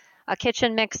cover a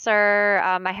kitchen mixer.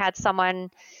 I had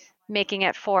someone making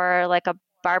it for like a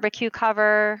barbecue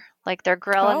cover, like their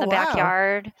grill in the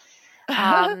backyard.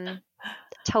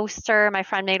 Toaster. My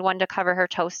friend made one to cover her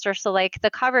toaster. So like the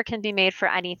cover can be made for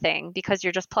anything, because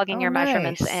you're just plugging your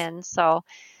measurements in. So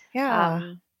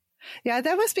Yeah,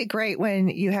 that must be great when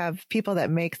you have people that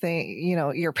make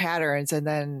your patterns and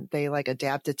then they like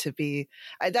adapt it to be,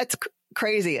 that's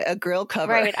crazy. A grill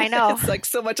cover. Right, I know. It's like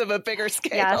so much of a bigger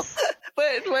scale. Yes.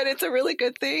 But it's a really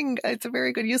good thing. It's a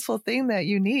very good, useful thing that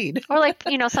you need. Or like,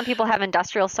 some people have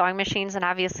industrial sewing machines, and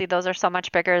obviously those are so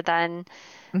much bigger than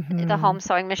the Mm-hmm. home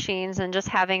sewing machines, and just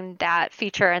having that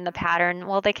feature in the pattern,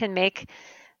 well, they can make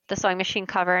the sewing machine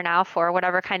cover now for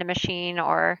whatever kind of machine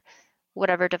or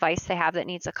whatever device they have that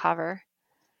needs a cover.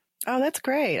 Oh, that's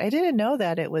great. I didn't know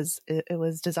that it was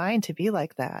designed to be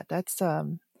like that. That's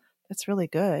really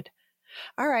good.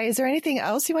 All right. Is there anything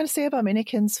else you want to say about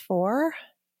Minikins 4?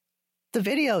 The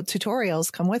video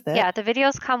tutorials come with it. Yeah, the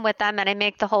videos come with them, and I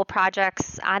make the whole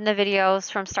projects on the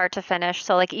videos from start to finish.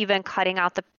 So like even cutting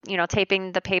out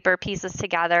taping the paper pieces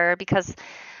together, because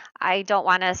I don't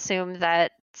want to assume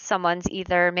that someone's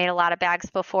either made a lot of bags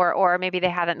before or maybe they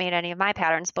haven't made any of my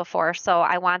patterns before. So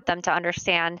I want them to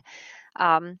understand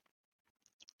all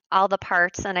the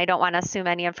parts, and I don't want to assume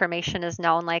any information is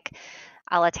known. Like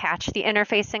I'll attach the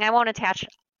interfacing. I won't attach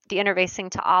the interfacing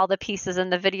to all the pieces in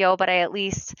the video, but I at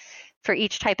least, for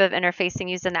each type of interfacing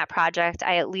used in that project,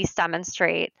 I at least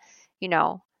demonstrate,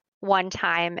 one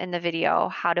time in the video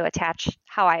how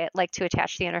I like to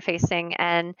attach the interfacing.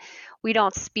 And we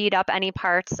don't speed up any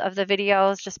parts of the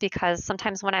videos, just because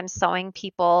sometimes when I'm sewing,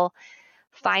 people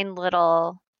find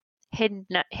little hidden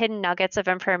nuggets of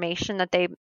information that they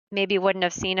maybe wouldn't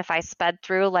have seen if I sped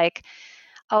through. Like,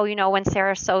 oh, when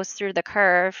Sara sews through the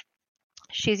curve,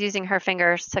 she's using her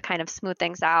fingers to kind of smooth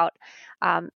things out.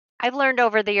 I've learned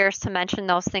over the years to mention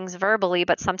those things verbally,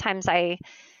 but sometimes I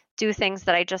do things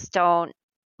that I just don't,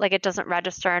 like, it doesn't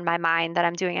register in my mind that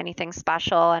I'm doing anything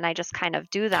special, and I just kind of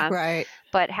do them. Right.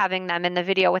 But having them in the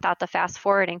video without the fast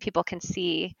forwarding, people can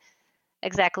see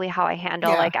exactly how I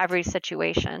handle like every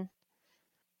situation.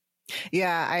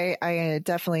 Yeah, I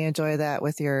definitely enjoy that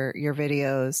with your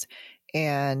videos.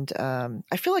 And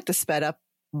I feel like the sped up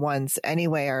ones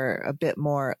anyway are a bit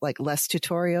more like less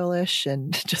tutorial-ish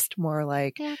and just more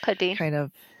like, yeah, could be kind of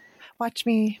watch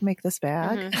me make this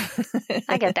bag. Mm-hmm.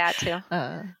 I get that too.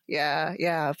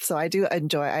 Yeah. So I do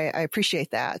enjoy, I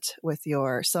appreciate that with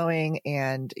your sewing,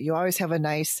 and you always have a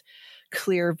nice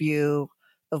clear view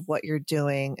of what you're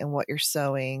doing and what you're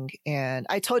sewing. And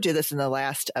I told you this in the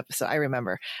last episode, I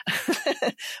remember,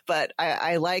 but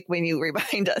I like when you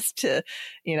remind us to,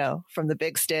 from the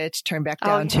big stitch, turn back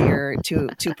down to your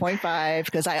 2.5,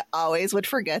 because I always would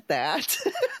forget that.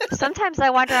 Sometimes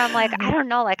I wonder, I'm like, I don't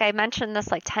know, like I mentioned this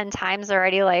like 10 times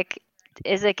already, like,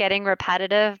 is it getting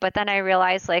repetitive? But then I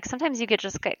realize, like, sometimes you could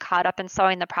just get caught up in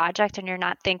sewing the project and you're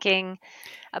not thinking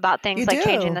about things like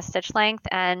changing the stitch length.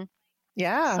 And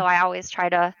yeah, so I always try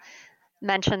to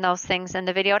mention those things in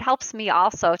the video. It helps me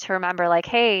also to remember, like,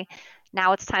 hey,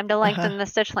 now it's time to lengthen the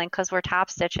stitch length because we're top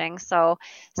stitching. So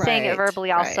saying it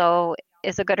verbally also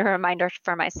is a good reminder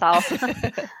for myself.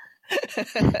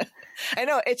 I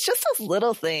know, it's just those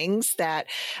little things that,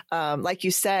 like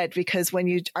you said, because when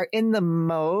you are in the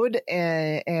mode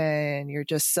and you're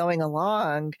just sewing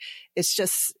along,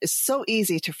 it's so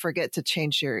easy to forget to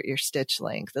change your stitch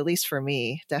length, at least for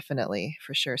me, definitely,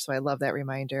 for sure. So I love that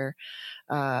reminder.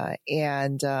 So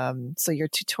your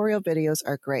tutorial videos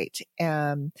are great.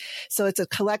 So it's a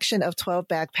collection of 12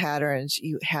 bag patterns.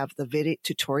 You have the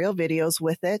tutorial videos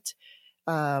with it,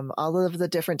 all of the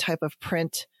different type of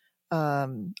print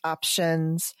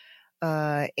options,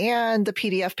 and the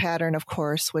PDF pattern, of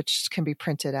course, which can be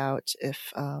printed out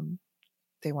if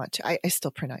they want to. I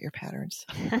still print out your patterns.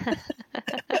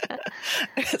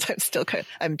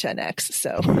 I'm Gen X,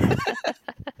 so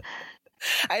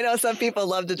I know some people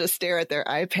love to just stare at their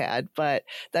iPad, but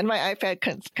then my iPad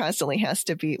constantly has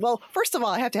to be, well, first of all,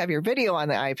 I have to have your video on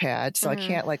the iPad, so I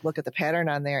can't like look at the pattern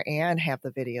on there and have the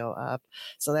video up.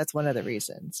 So that's one of the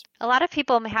reasons. A lot of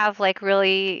people have like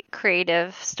really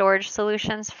creative storage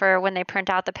solutions for when they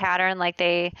print out the pattern. Like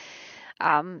they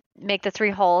make the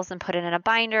 3 holes and put it in a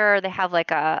binder, or they have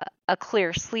like a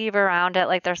clear sleeve around it.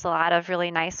 Like there's a lot of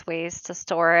really nice ways to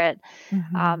store it.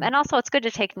 Mm-hmm. And also it's good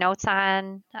to take notes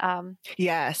on,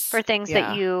 yes, for things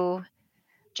that you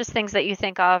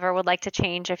think of or would like to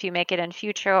change if you make it in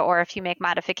future, or if you make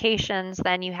modifications,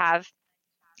 then you have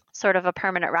sort of a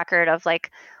permanent record of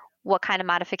like what kind of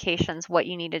modifications, what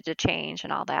you needed to change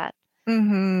and all that.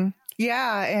 Mm-hmm.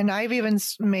 Yeah. And I've even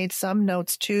made some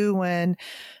notes too when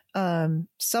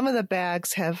some of the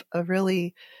bags have a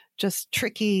really just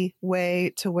tricky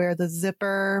way to wear the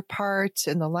zipper part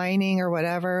and the lining or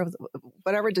whatever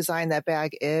design that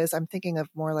bag is. I'm thinking of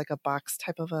more like a box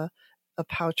type of a a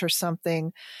pouch or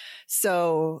something.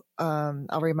 So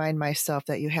I'll remind myself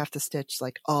that you have to stitch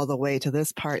like all the way to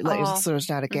this part, Oh, so there's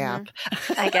not a mm-hmm.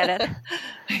 gap. I get it.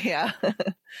 Yeah.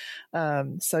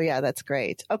 So yeah, that's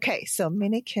great. Okay, so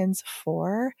Minikins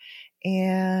 4,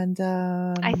 and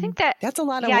I think that, that's a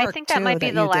lot of yeah, I work think that too might be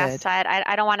that the you last did. set.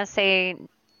 I don't want to say,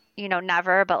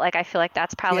 never, but like I feel like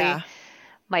that's probably Yeah.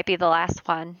 might be the last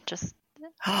one. Just,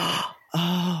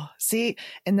 Oh, see,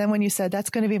 and then when you said that's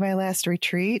going to be my last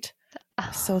retreat,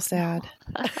 so oh, sad.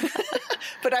 no.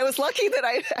 But I was lucky that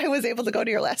I was able to go to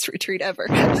your last retreat ever.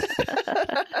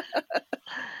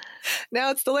 Now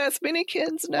it's the last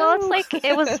Minikins. Well, it's No. like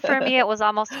it was for me, it was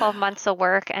almost 12 months of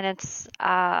work, and it's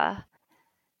at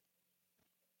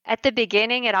the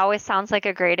beginning it always sounds like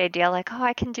a great idea, like, oh,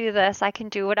 I can do this, I can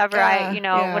do whatever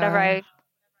whatever Yeah.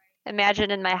 I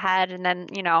imagine in my head, and then,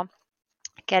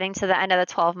 getting to the end of the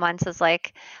 12 months is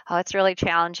like, oh, it's really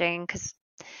challenging because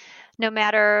no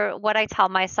matter what I tell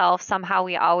myself, somehow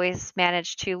we always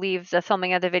manage to leave the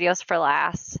filming of the videos for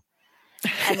last.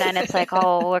 And then it's like,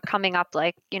 oh, we're coming up,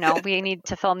 like, we need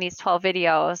to film these 12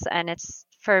 videos. And it's,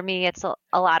 for me, it's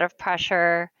a lot of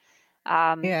pressure,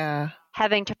 Yeah.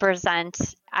 having to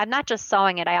present. I'm not just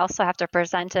sewing it, I also have to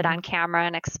present it Mhm. on camera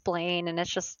and explain. And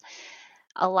it's just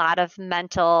a lot of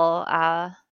mental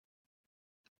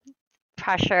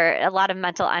pressure, a lot of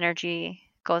mental energy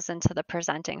goes into the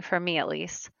presenting, for me at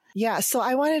least. Yeah. So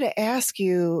I wanted to ask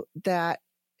you that.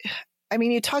 I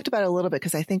mean, you talked about it a little bit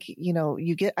because I think,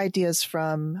 you get ideas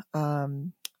from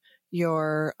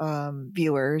your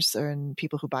viewers and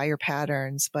people who buy your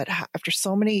patterns. But after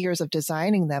so many years of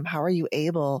designing them, how are you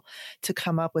able to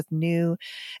come up with new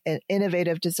and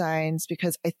innovative designs?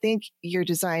 Because I think your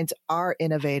designs are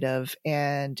innovative,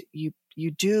 and you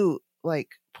do like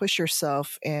push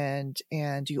yourself, and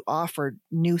you offer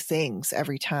new things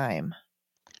every time.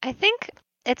 I think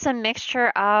it's a mixture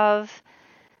of,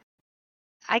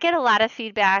 I get a lot of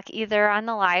feedback either on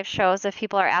the live shows if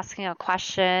people are asking a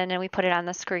question and we put it on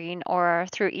the screen, or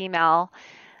through email.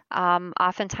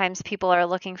 Oftentimes people are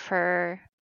looking for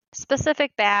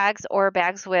specific bags or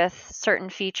bags with certain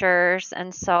features.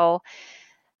 And so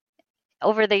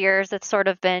over the years, it's sort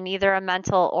of been either a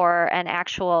mental or an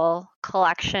actual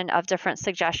collection of different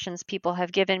suggestions people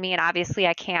have given me. And obviously,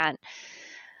 I can't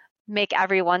make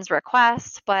everyone's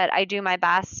request, but I do my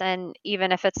best. And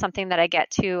even if it's something that I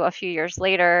get to a few years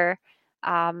later,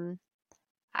 um,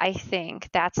 I think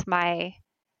that's my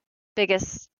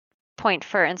biggest point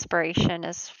for inspiration,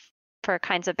 is for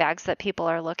kinds of bags that people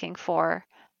are looking for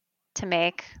to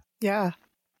make. Yeah.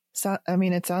 So, I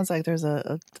mean, it sounds like there's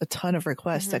a ton of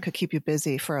requests Mm-hmm. that could keep you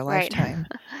busy for a Right. lifetime.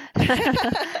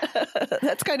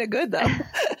 That's kind of good, though.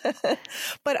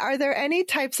 But are there any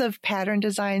types of pattern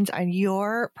designs on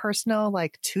your personal,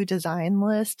 like, to design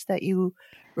list that you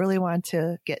really want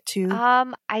to get to?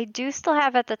 I do still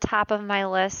have at the top of my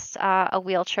list a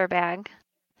wheelchair bag.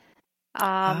 Oh,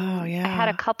 I had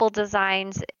a yeah. couple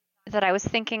designs that I was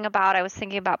thinking about. I was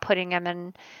thinking about putting them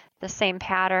in the same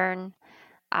pattern.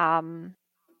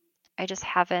 I just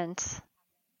haven't,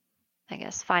 I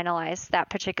guess, finalized that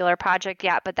particular project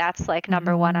yet, but that's like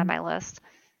number one on Mm-hmm. my list.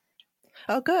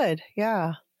 Oh, good.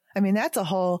 Yeah. I mean, that's a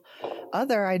whole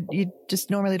other, you just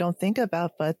normally don't think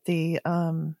about, but the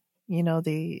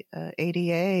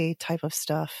ADA type of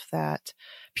stuff that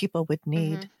people would Mm-hmm.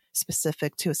 need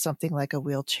specific to something like a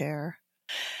wheelchair.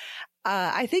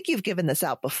 I think you've given this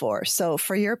out before. So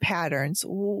for your patterns,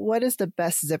 what is the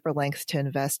best zipper length to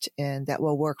invest in that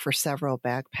will work for several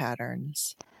bag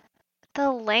patterns? The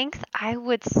length, I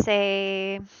would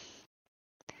say,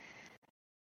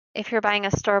 if you're buying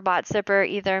a store-bought zipper,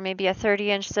 either maybe a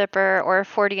 30-inch zipper or a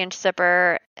 40-inch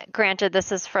zipper. Granted,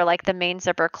 this is for like the main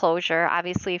zipper closure.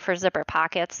 Obviously, for zipper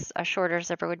pockets, a shorter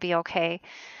zipper would be okay.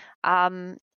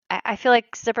 I feel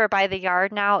like zipper by the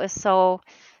yard now is so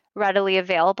readily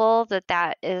available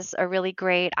that is a really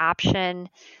great option,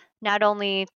 not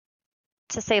only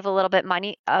to save a little bit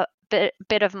money, a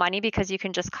bit of money, because you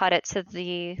can just cut it to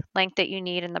the length that you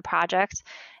need in the project.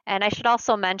 And I should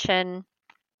also mention,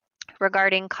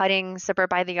 regarding cutting zipper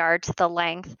by the yard to the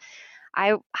length,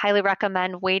 I highly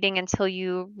recommend waiting until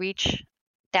you reach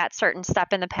that certain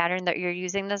step in the pattern that you're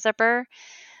using the zipper,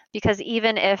 because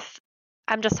even if,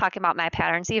 I'm just talking about my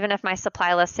patterns, even if my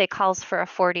supply list, say, calls for a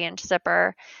 40-inch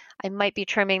zipper, I might be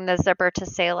trimming the zipper to,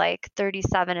 say, like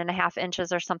 37.5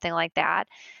 inches or something like that.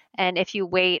 And if you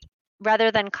wait,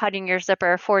 rather than cutting your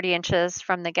zipper 40 inches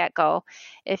from the get-go,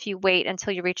 if you wait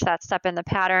until you reach that step in the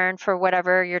pattern for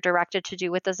whatever you're directed to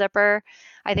do with the zipper,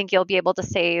 I think you'll be able to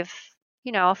save,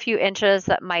 a few inches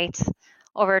that might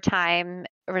over time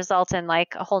result in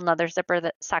like a whole nother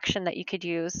zipper section that you could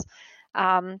use.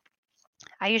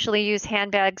 I usually use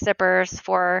handbag zippers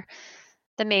for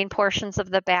the main portions of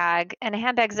the bag. And a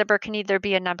handbag zipper can either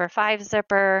be a number 5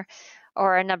 zipper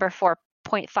or a number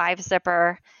 4.5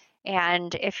 zipper.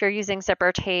 And if you're using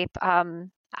zipper tape,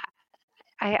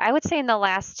 I would say in the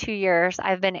last 2 years,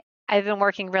 I've been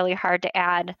working really hard to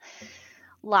add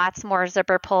lots more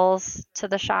zipper pulls to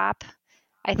the shop.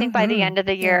 I think by the Mm-hmm. end of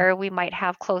the Yeah. year, we might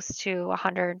have close to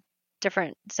 100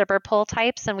 different zipper pull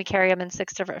types, and we carry them in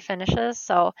 6 different finishes.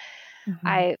 So Mm-hmm.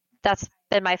 I that's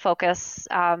been my focus.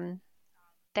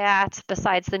 That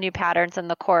besides the new patterns and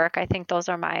the cork, I think those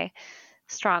are my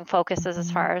strong focuses as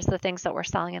Mm-hmm. far as the things that we're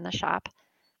selling in the shop.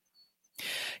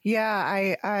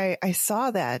 Yeah, I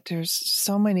saw that. There's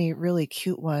so many really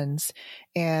cute ones.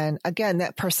 And again,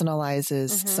 that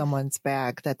personalizes Hmm. someone's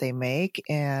bag that they make.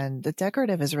 And the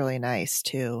decorative is really nice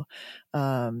too.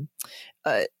 Um,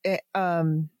 uh, eh,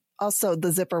 um, Also,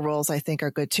 the zipper rolls I think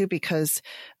are good too because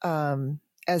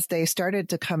as they started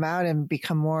to come out and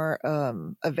become more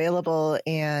available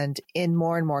and in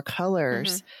more and more Hmm.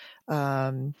 colors,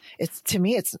 it's to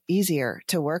me it's easier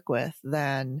to work with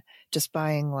than just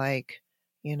buying like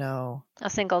A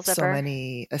single so zipper.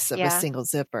 many a Yeah, single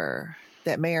zipper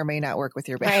that may or may not work with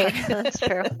your right. bag. That's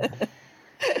true.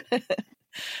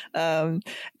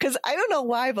 Because I don't know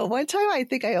why, but one time I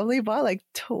think I only bought like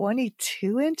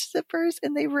 22-inch zippers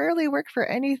and they rarely work for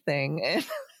anything. And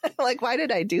I'm like, why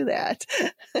did I do that?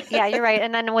 Yeah, you're right.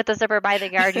 And then with the zipper by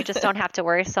the yard, you just don't have to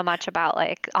worry so much about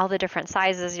like all the different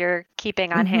sizes you're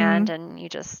keeping on hand, Hmm. and you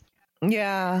just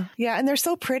Yeah. Yeah. And they're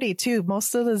so pretty too.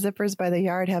 Most of the zippers by the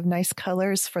yard have nice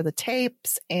colors for the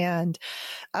tapes. And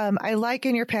I like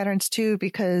in your patterns too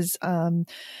because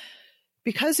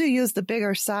you use the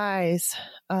bigger size,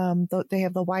 they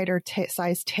have the wider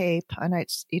size tape on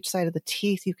each side of the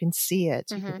teeth. You can see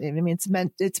it. You can, hmm. I mean,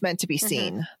 it's meant to be Hmm.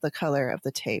 seen, the color of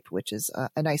the tape, which is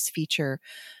a nice feature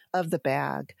of the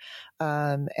bag.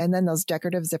 And then those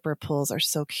decorative zipper pulls are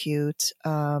so cute.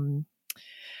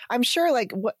 I'm sure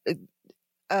like what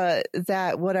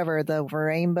that whatever the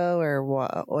rainbow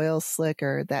or oil slick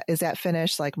or that is that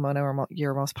finish like one of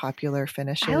your most popular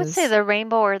I would say finishes. the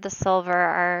rainbow or the silver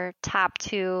are top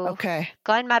two. Okay.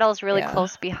 Gunmetal is really Yeah.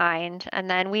 close behind. And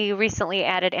then we recently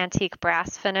added antique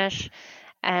brass finish,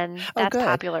 and Oh, that's good.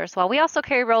 popular as well. We also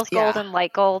carry rose gold Yeah. and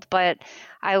light gold, but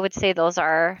I would say those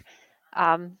are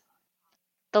um,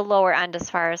 the lower end as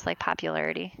far as like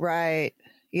popularity. Right.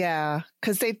 Yeah,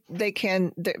 because they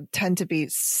tend to be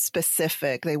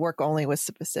specific. They work only with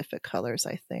specific colors,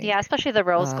 I Yeah, think. especially the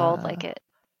rose gold, Uh, like it.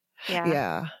 Yeah.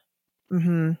 yeah.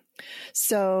 Hmm.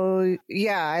 So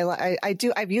yeah, I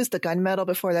do. I've used the gunmetal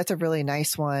before. That's a really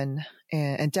nice one,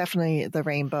 and definitely the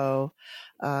rainbow.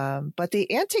 But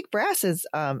the antique brass is,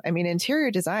 I mean,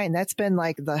 interior design. That's been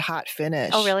like the hot Oh,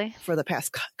 finish really? for the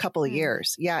past couple of Hmm.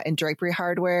 years. Yeah, in drapery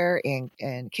hardware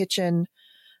and kitchen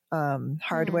Hmm.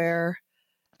 hardware.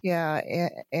 Yeah,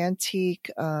 antique.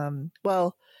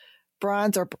 Well,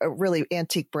 bronze or really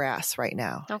antique brass right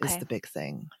now is Okay. the big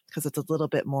thing because it's a little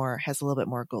bit more has a little bit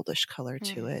more goldish color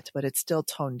to Hmm. it, but it's still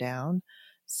toned down.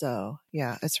 So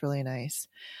yeah, it's really nice.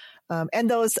 And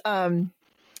those,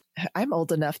 I'm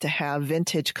old enough to have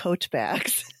vintage Coach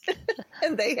bags,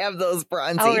 and they have those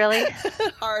Oh, bronzy really?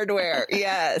 hardware.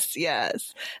 Yes,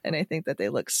 yes, and I think that they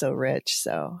look so rich.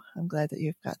 So I'm glad that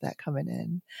you've got that coming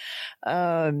in.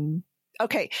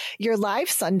 Okay, your live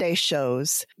Sunday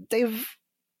shows, they've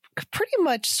pretty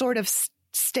much sort of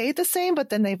stayed the same, but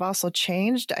then they've also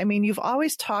changed. I mean, you've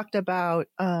always talked about,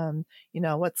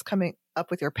 what's coming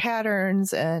up with your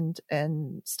patterns and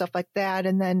stuff like that.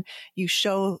 And then you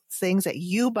show things that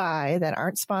you buy that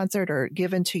aren't sponsored or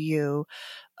given to you,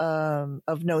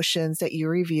 of notions that you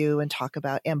review and talk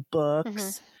about, and Hmm.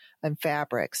 books and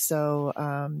fabrics. So,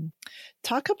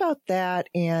 talk about that.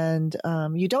 And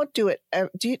you don't do it.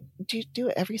 Do you do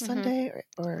it every Hmm. Sunday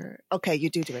or okay, you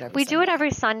do it every We do it Sunday.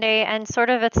 every Sunday, and sort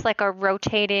of it's like a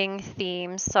rotating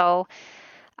theme. So,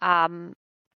 um,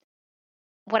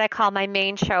 what I call my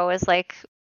main show is like,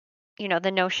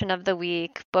 the notion of the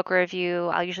week, book review.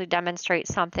 I'll usually demonstrate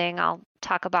something. I'll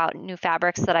talk about new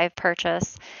fabrics that I've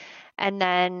purchased. And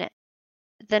then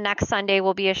the next Sunday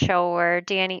will be a show where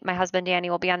Danny, my husband Danny,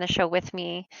 will be on the show with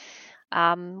me.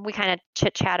 We kind of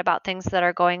chit chat about things that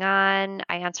are going on.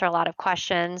 I answer a lot of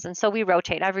questions. And so we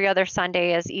rotate. Every other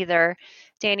Sunday is either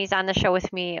Danny's on the show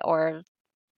with me or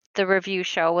the review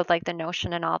show with like the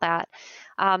notion and all that.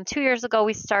 2 years ago,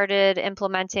 we started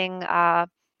implementing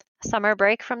summer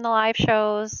break from the live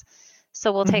shows.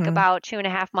 So we'll take Mm-hmm. about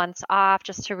 2.5 months off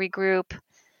just to regroup.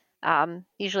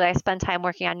 Usually I spend time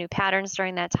working on new patterns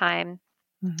during that time.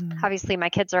 Mm-hmm. Obviously, my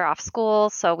kids are off school,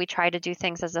 so we try to do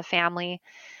things as a family.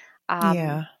 Um,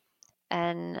 Yeah.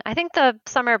 And I think the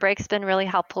summer break's been really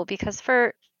helpful because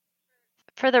for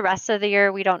the rest of the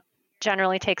year, we don't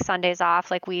generally take Sundays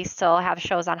off. Like we still have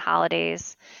shows on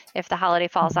holidays if the holiday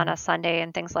falls on Mhm. a Sunday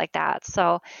and things like that.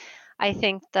 So I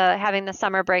think the having the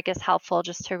summer break is helpful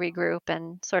just to regroup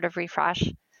and sort of refresh.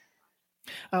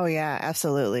 Oh yeah,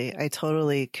 absolutely. I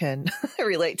totally can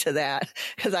relate to that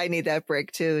because I need that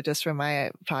break too, just from my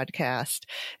podcast.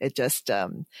 It just,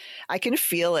 I can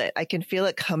feel it. I can feel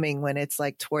it coming when it's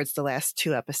like towards the last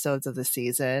two episodes of the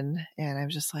season. And I'm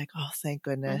just like, oh, thank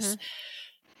goodness. Hmm.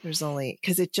 There's only,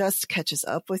 because it just catches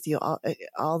up with you,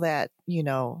 all that,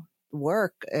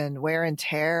 work and wear and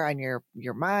tear on your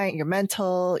mind, your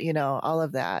mental, all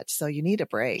of that. So you need a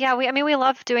Yeah, break. we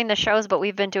love doing the shows, but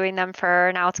we've been doing them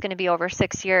for now it's going to be over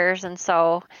 6 years. And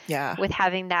so Yeah. with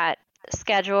having that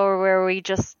schedule where we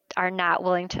just are not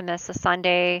willing to miss a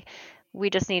Sunday, we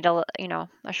just need a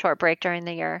short break during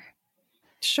the year.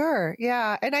 Sure.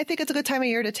 Yeah. And I think it's a good time of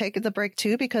year to take the break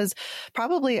too, because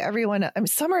probably everyone, I mean,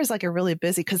 summer is like a really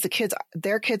busy because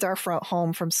their kids are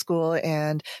home from school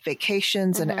and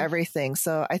vacations and Hmm. everything.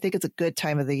 So I think it's a good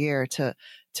time of the year to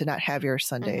not have your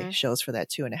Sunday Hmm. shows for that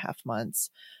 2.5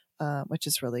 months, which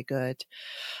is really good.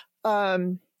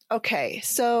 Um, okay.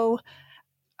 So,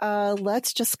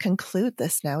 let's just conclude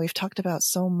this now. We've talked about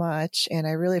so much and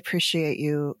I really appreciate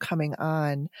you coming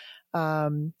on.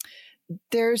 Um,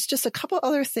 there's just a couple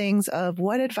other things of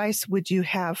what advice would you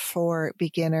have for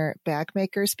beginner bag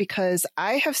makers? Because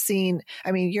I have seen,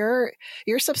 I mean, your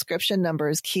subscription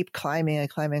numbers keep climbing and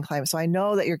climbing and climbing. So I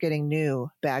know that you're getting new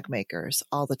bag makers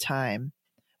all the time.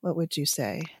 What would you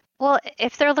say? Well,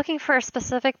 if they're looking for a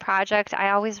specific project,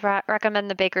 I always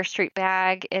recommend the Baker Street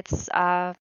bag. It's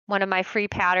one of my free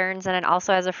patterns, and it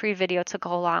also has a free video to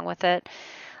go along with it.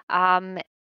 Um,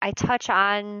 I touch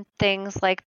on things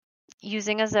like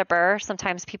using a zipper.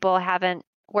 Sometimes people haven't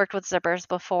worked with zippers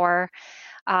before.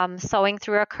 Sewing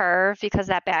through a curve because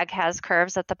that bag has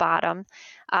curves at the bottom.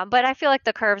 But I feel like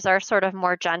the curves are sort of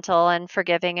more gentle and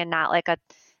forgiving and not like a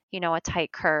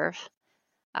tight curve.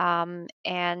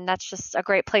 And that's just a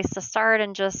great place to start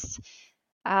and just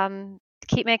um,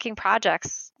 keep making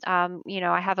projects.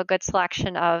 I have a good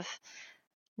selection of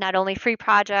not only free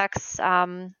projects,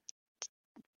 I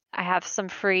have some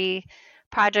free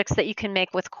projects that you can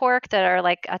make with cork that are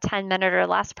like a 10-minute or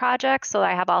less project. So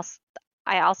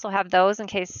I also have those in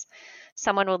case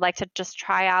someone would like to just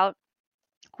try out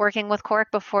working with cork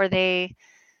before they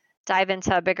dive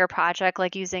into a bigger project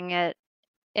like using it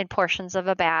in portions of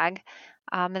a bag.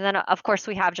 And then, of course,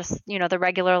 we have just, the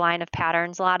regular line of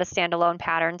patterns, a lot of standalone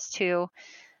patterns too.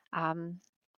 Um,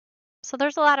 so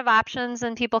there's a lot of options,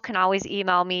 and people can always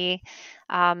email me.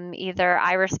 Either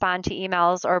I respond to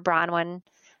emails or Bronwyn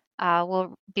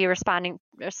will be responding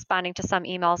to some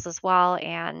emails as well.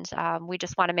 And we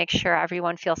just want to make sure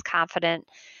everyone feels confident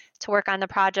to work on the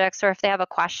projects, or if they have a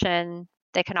question,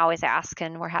 they can always ask,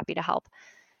 and we're happy to help.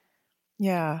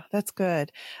 Yeah, that's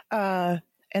good. And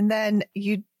then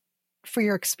for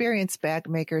your experienced bag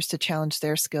makers to challenge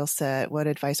their skill set, what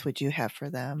advice would you have for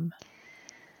them?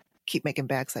 Keep making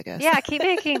bags, I guess. Yeah, keep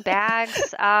making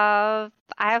bags. I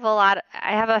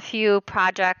have a few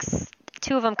projects.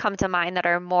 Two of them come to mind that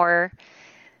are more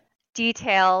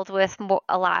detailed with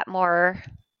a lot more,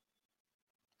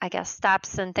 I guess,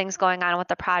 steps and things going on with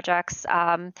the projects.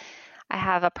 I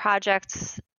have a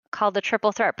project called the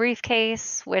Triple Threat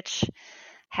Briefcase, which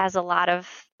has a lot of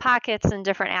pockets and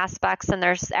different aspects, and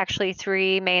there's actually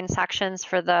three main sections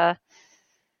for the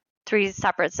three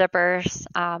separate zippers,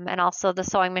 and also the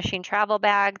sewing machine travel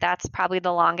bag. That's probably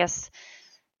the longest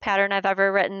pattern I've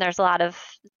ever written. There's a lot of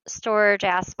storage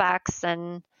aspects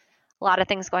and a lot of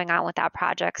things going on with that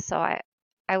project. So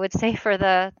I would say for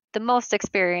the most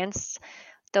experienced,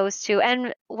 those two.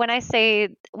 And when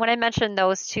I mention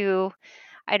those two,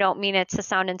 I don't mean it to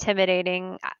sound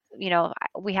intimidating.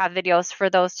 We have videos for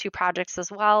those two projects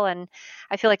as well, and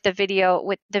I feel like the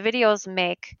videos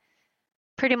make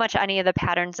pretty much any of the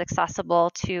patterns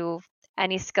accessible to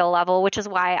any skill level, which is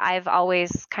why I've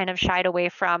always kind of shied away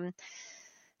from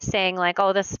saying like,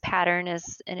 oh, this pattern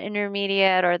is an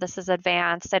intermediate or this is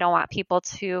advanced. I don't want people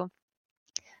to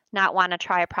not want to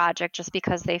try a project just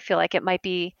because they feel like it might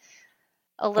be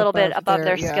a little bit Above above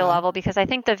their, their skill yeah. level, because I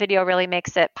think the video really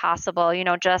makes it possible. I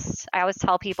always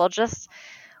tell people just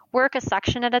work a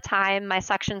section at a time. My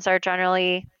sections are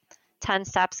generally 10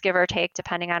 steps, give or take,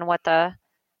 depending on what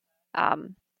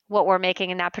we're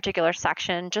making in that particular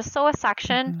section. Just sew a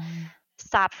section, Mhm.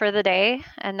 stop for the day,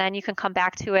 and then you can come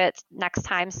back to it next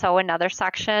time, sew another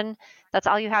section. That's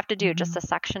all you have to do, just Mhm. a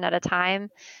section at a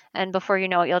time. And before you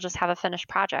know it, you'll just have a finished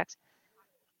project.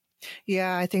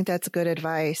 Yeah, I think that's good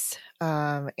advice.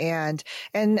 And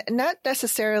not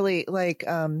necessarily like,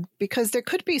 because there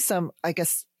could be some, I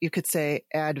guess you could say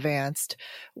advanced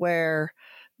where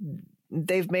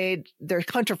they're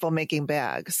comfortable making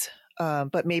bags.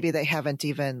 But maybe they haven't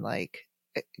even like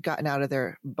gotten out of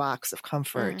their box of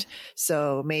comfort.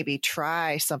 So maybe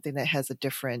try something that has a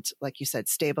different, like you said,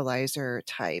 stabilizer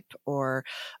type or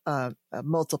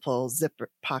multiple zipper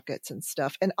pockets and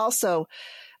stuff. And also,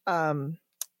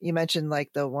 you mentioned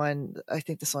like the one, I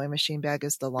think the sewing machine bag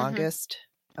is the longest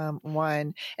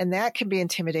one. And that can be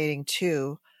intimidating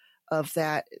too, of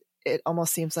that. It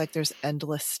almost seems like there's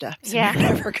endless steps. Yeah, and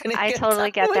you're never gonna I get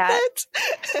totally done get with that.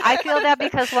 it. I feel that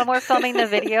because when we're filming the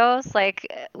videos, like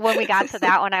when we got to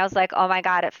that one, I was like, oh my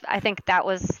God, I think that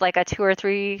was like a 2 or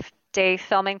 3 day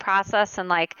filming process. And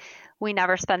like, we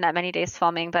never spend that many days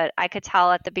filming, but I could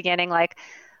tell at the beginning, like,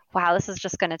 wow, this is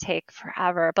just going to take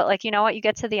forever. But like, you know what? You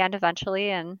get to the end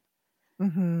eventually and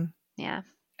yeah.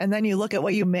 And then you look at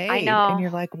what you made I know. and you're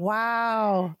like,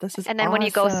 wow, this is And then when you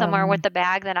go somewhere with the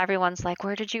bag, then everyone's like,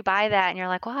 where did you buy that? And you're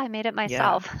like, well, I made it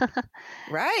myself. Yeah.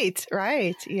 Right.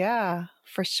 Yeah,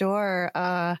 for sure.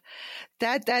 That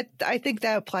I think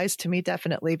that applies to me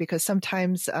definitely, because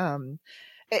sometimes, and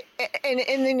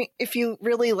then if you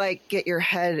really like get your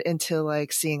head into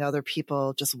like seeing other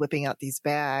people just whipping out these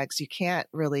bags, you can't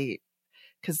really,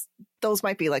 because those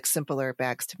might be like simpler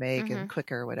bags to make and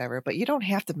quicker or whatever, but you don't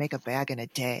have to make a bag in a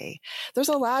day. There's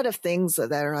a lot of things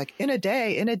that are like in a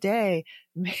day,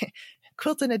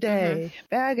 quilt in a day,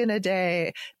 bag in a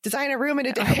day, design a room in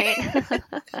a day. Right.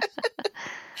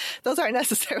 Those aren't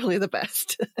necessarily the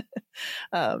best.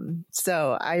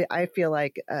 So I feel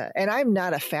like, and I'm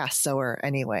not a fast sewer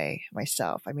anyway,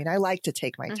 myself. I mean, I like to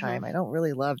take my time. I don't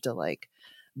really love to like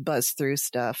buzz through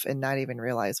stuff and not even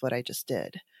realize what I just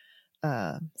did.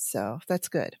 So that's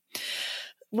good.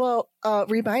 Well,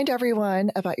 remind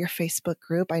everyone about your Facebook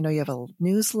group. I know you have a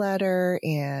newsletter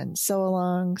and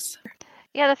sew-alongs.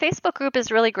 Yeah, the Facebook group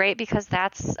is really great because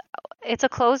it's a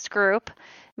closed group,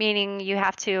 meaning you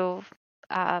have to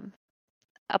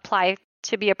apply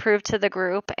to be approved to the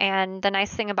group. And the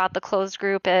nice thing about the closed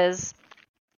group is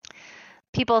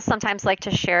people sometimes like to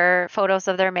share photos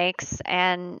of their makes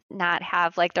and not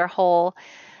have like their whole,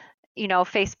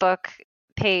 Facebook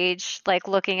page, like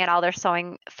looking at all their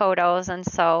sewing photos. And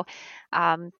so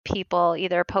people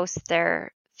either post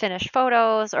their finished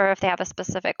photos or if they have a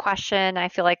specific question. I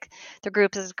feel like the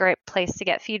group is a great place to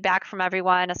get feedback from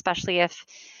everyone, especially if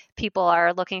people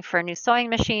are looking for new sewing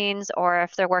machines or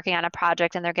if they're working on a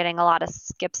project and they're getting a lot of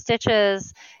skip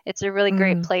stitches. It's a really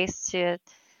great place to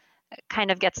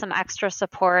kind of get some extra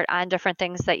support on different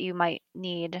things that you might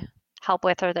need help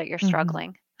with or that you're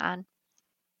struggling on.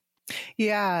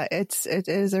 Yeah, it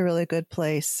is a really good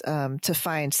place to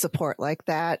find support like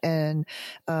that, and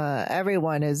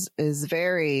everyone is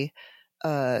very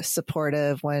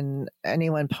supportive when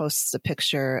anyone posts a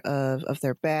picture of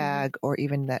their bag or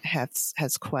even that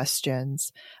has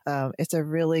questions. It's a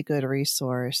really good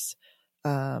resource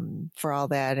for all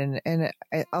that, and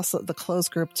also the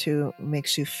closed group too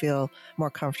makes you feel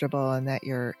more comfortable and that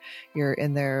you're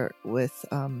in there with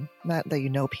not that you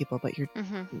know people, but you're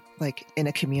like in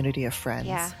a community of friends.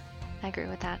 Yeah, I agree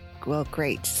with that. Well,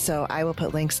 great. So I will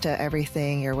put links to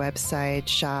everything, your website,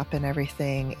 shop, and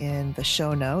everything in the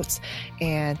show notes.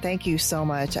 And thank you so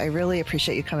much. I really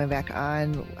appreciate you coming back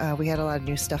on. We had a lot of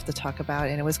new stuff to talk about,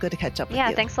 and it was good to catch up with you. Yeah,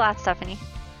 thanks a lot, Stephanie.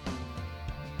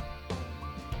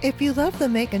 If you love the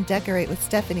Make and Decorate with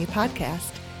Stephanie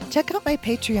podcast, check out my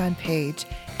Patreon page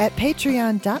at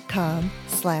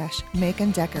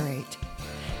patreon.com/makeanddecorate.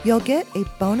 You'll get a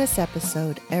bonus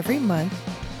episode every month,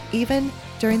 even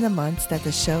during the months that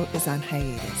the show is on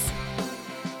hiatus.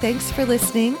 Thanks for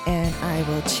listening, and I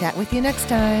will chat with you next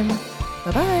time.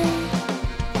 Bye-bye.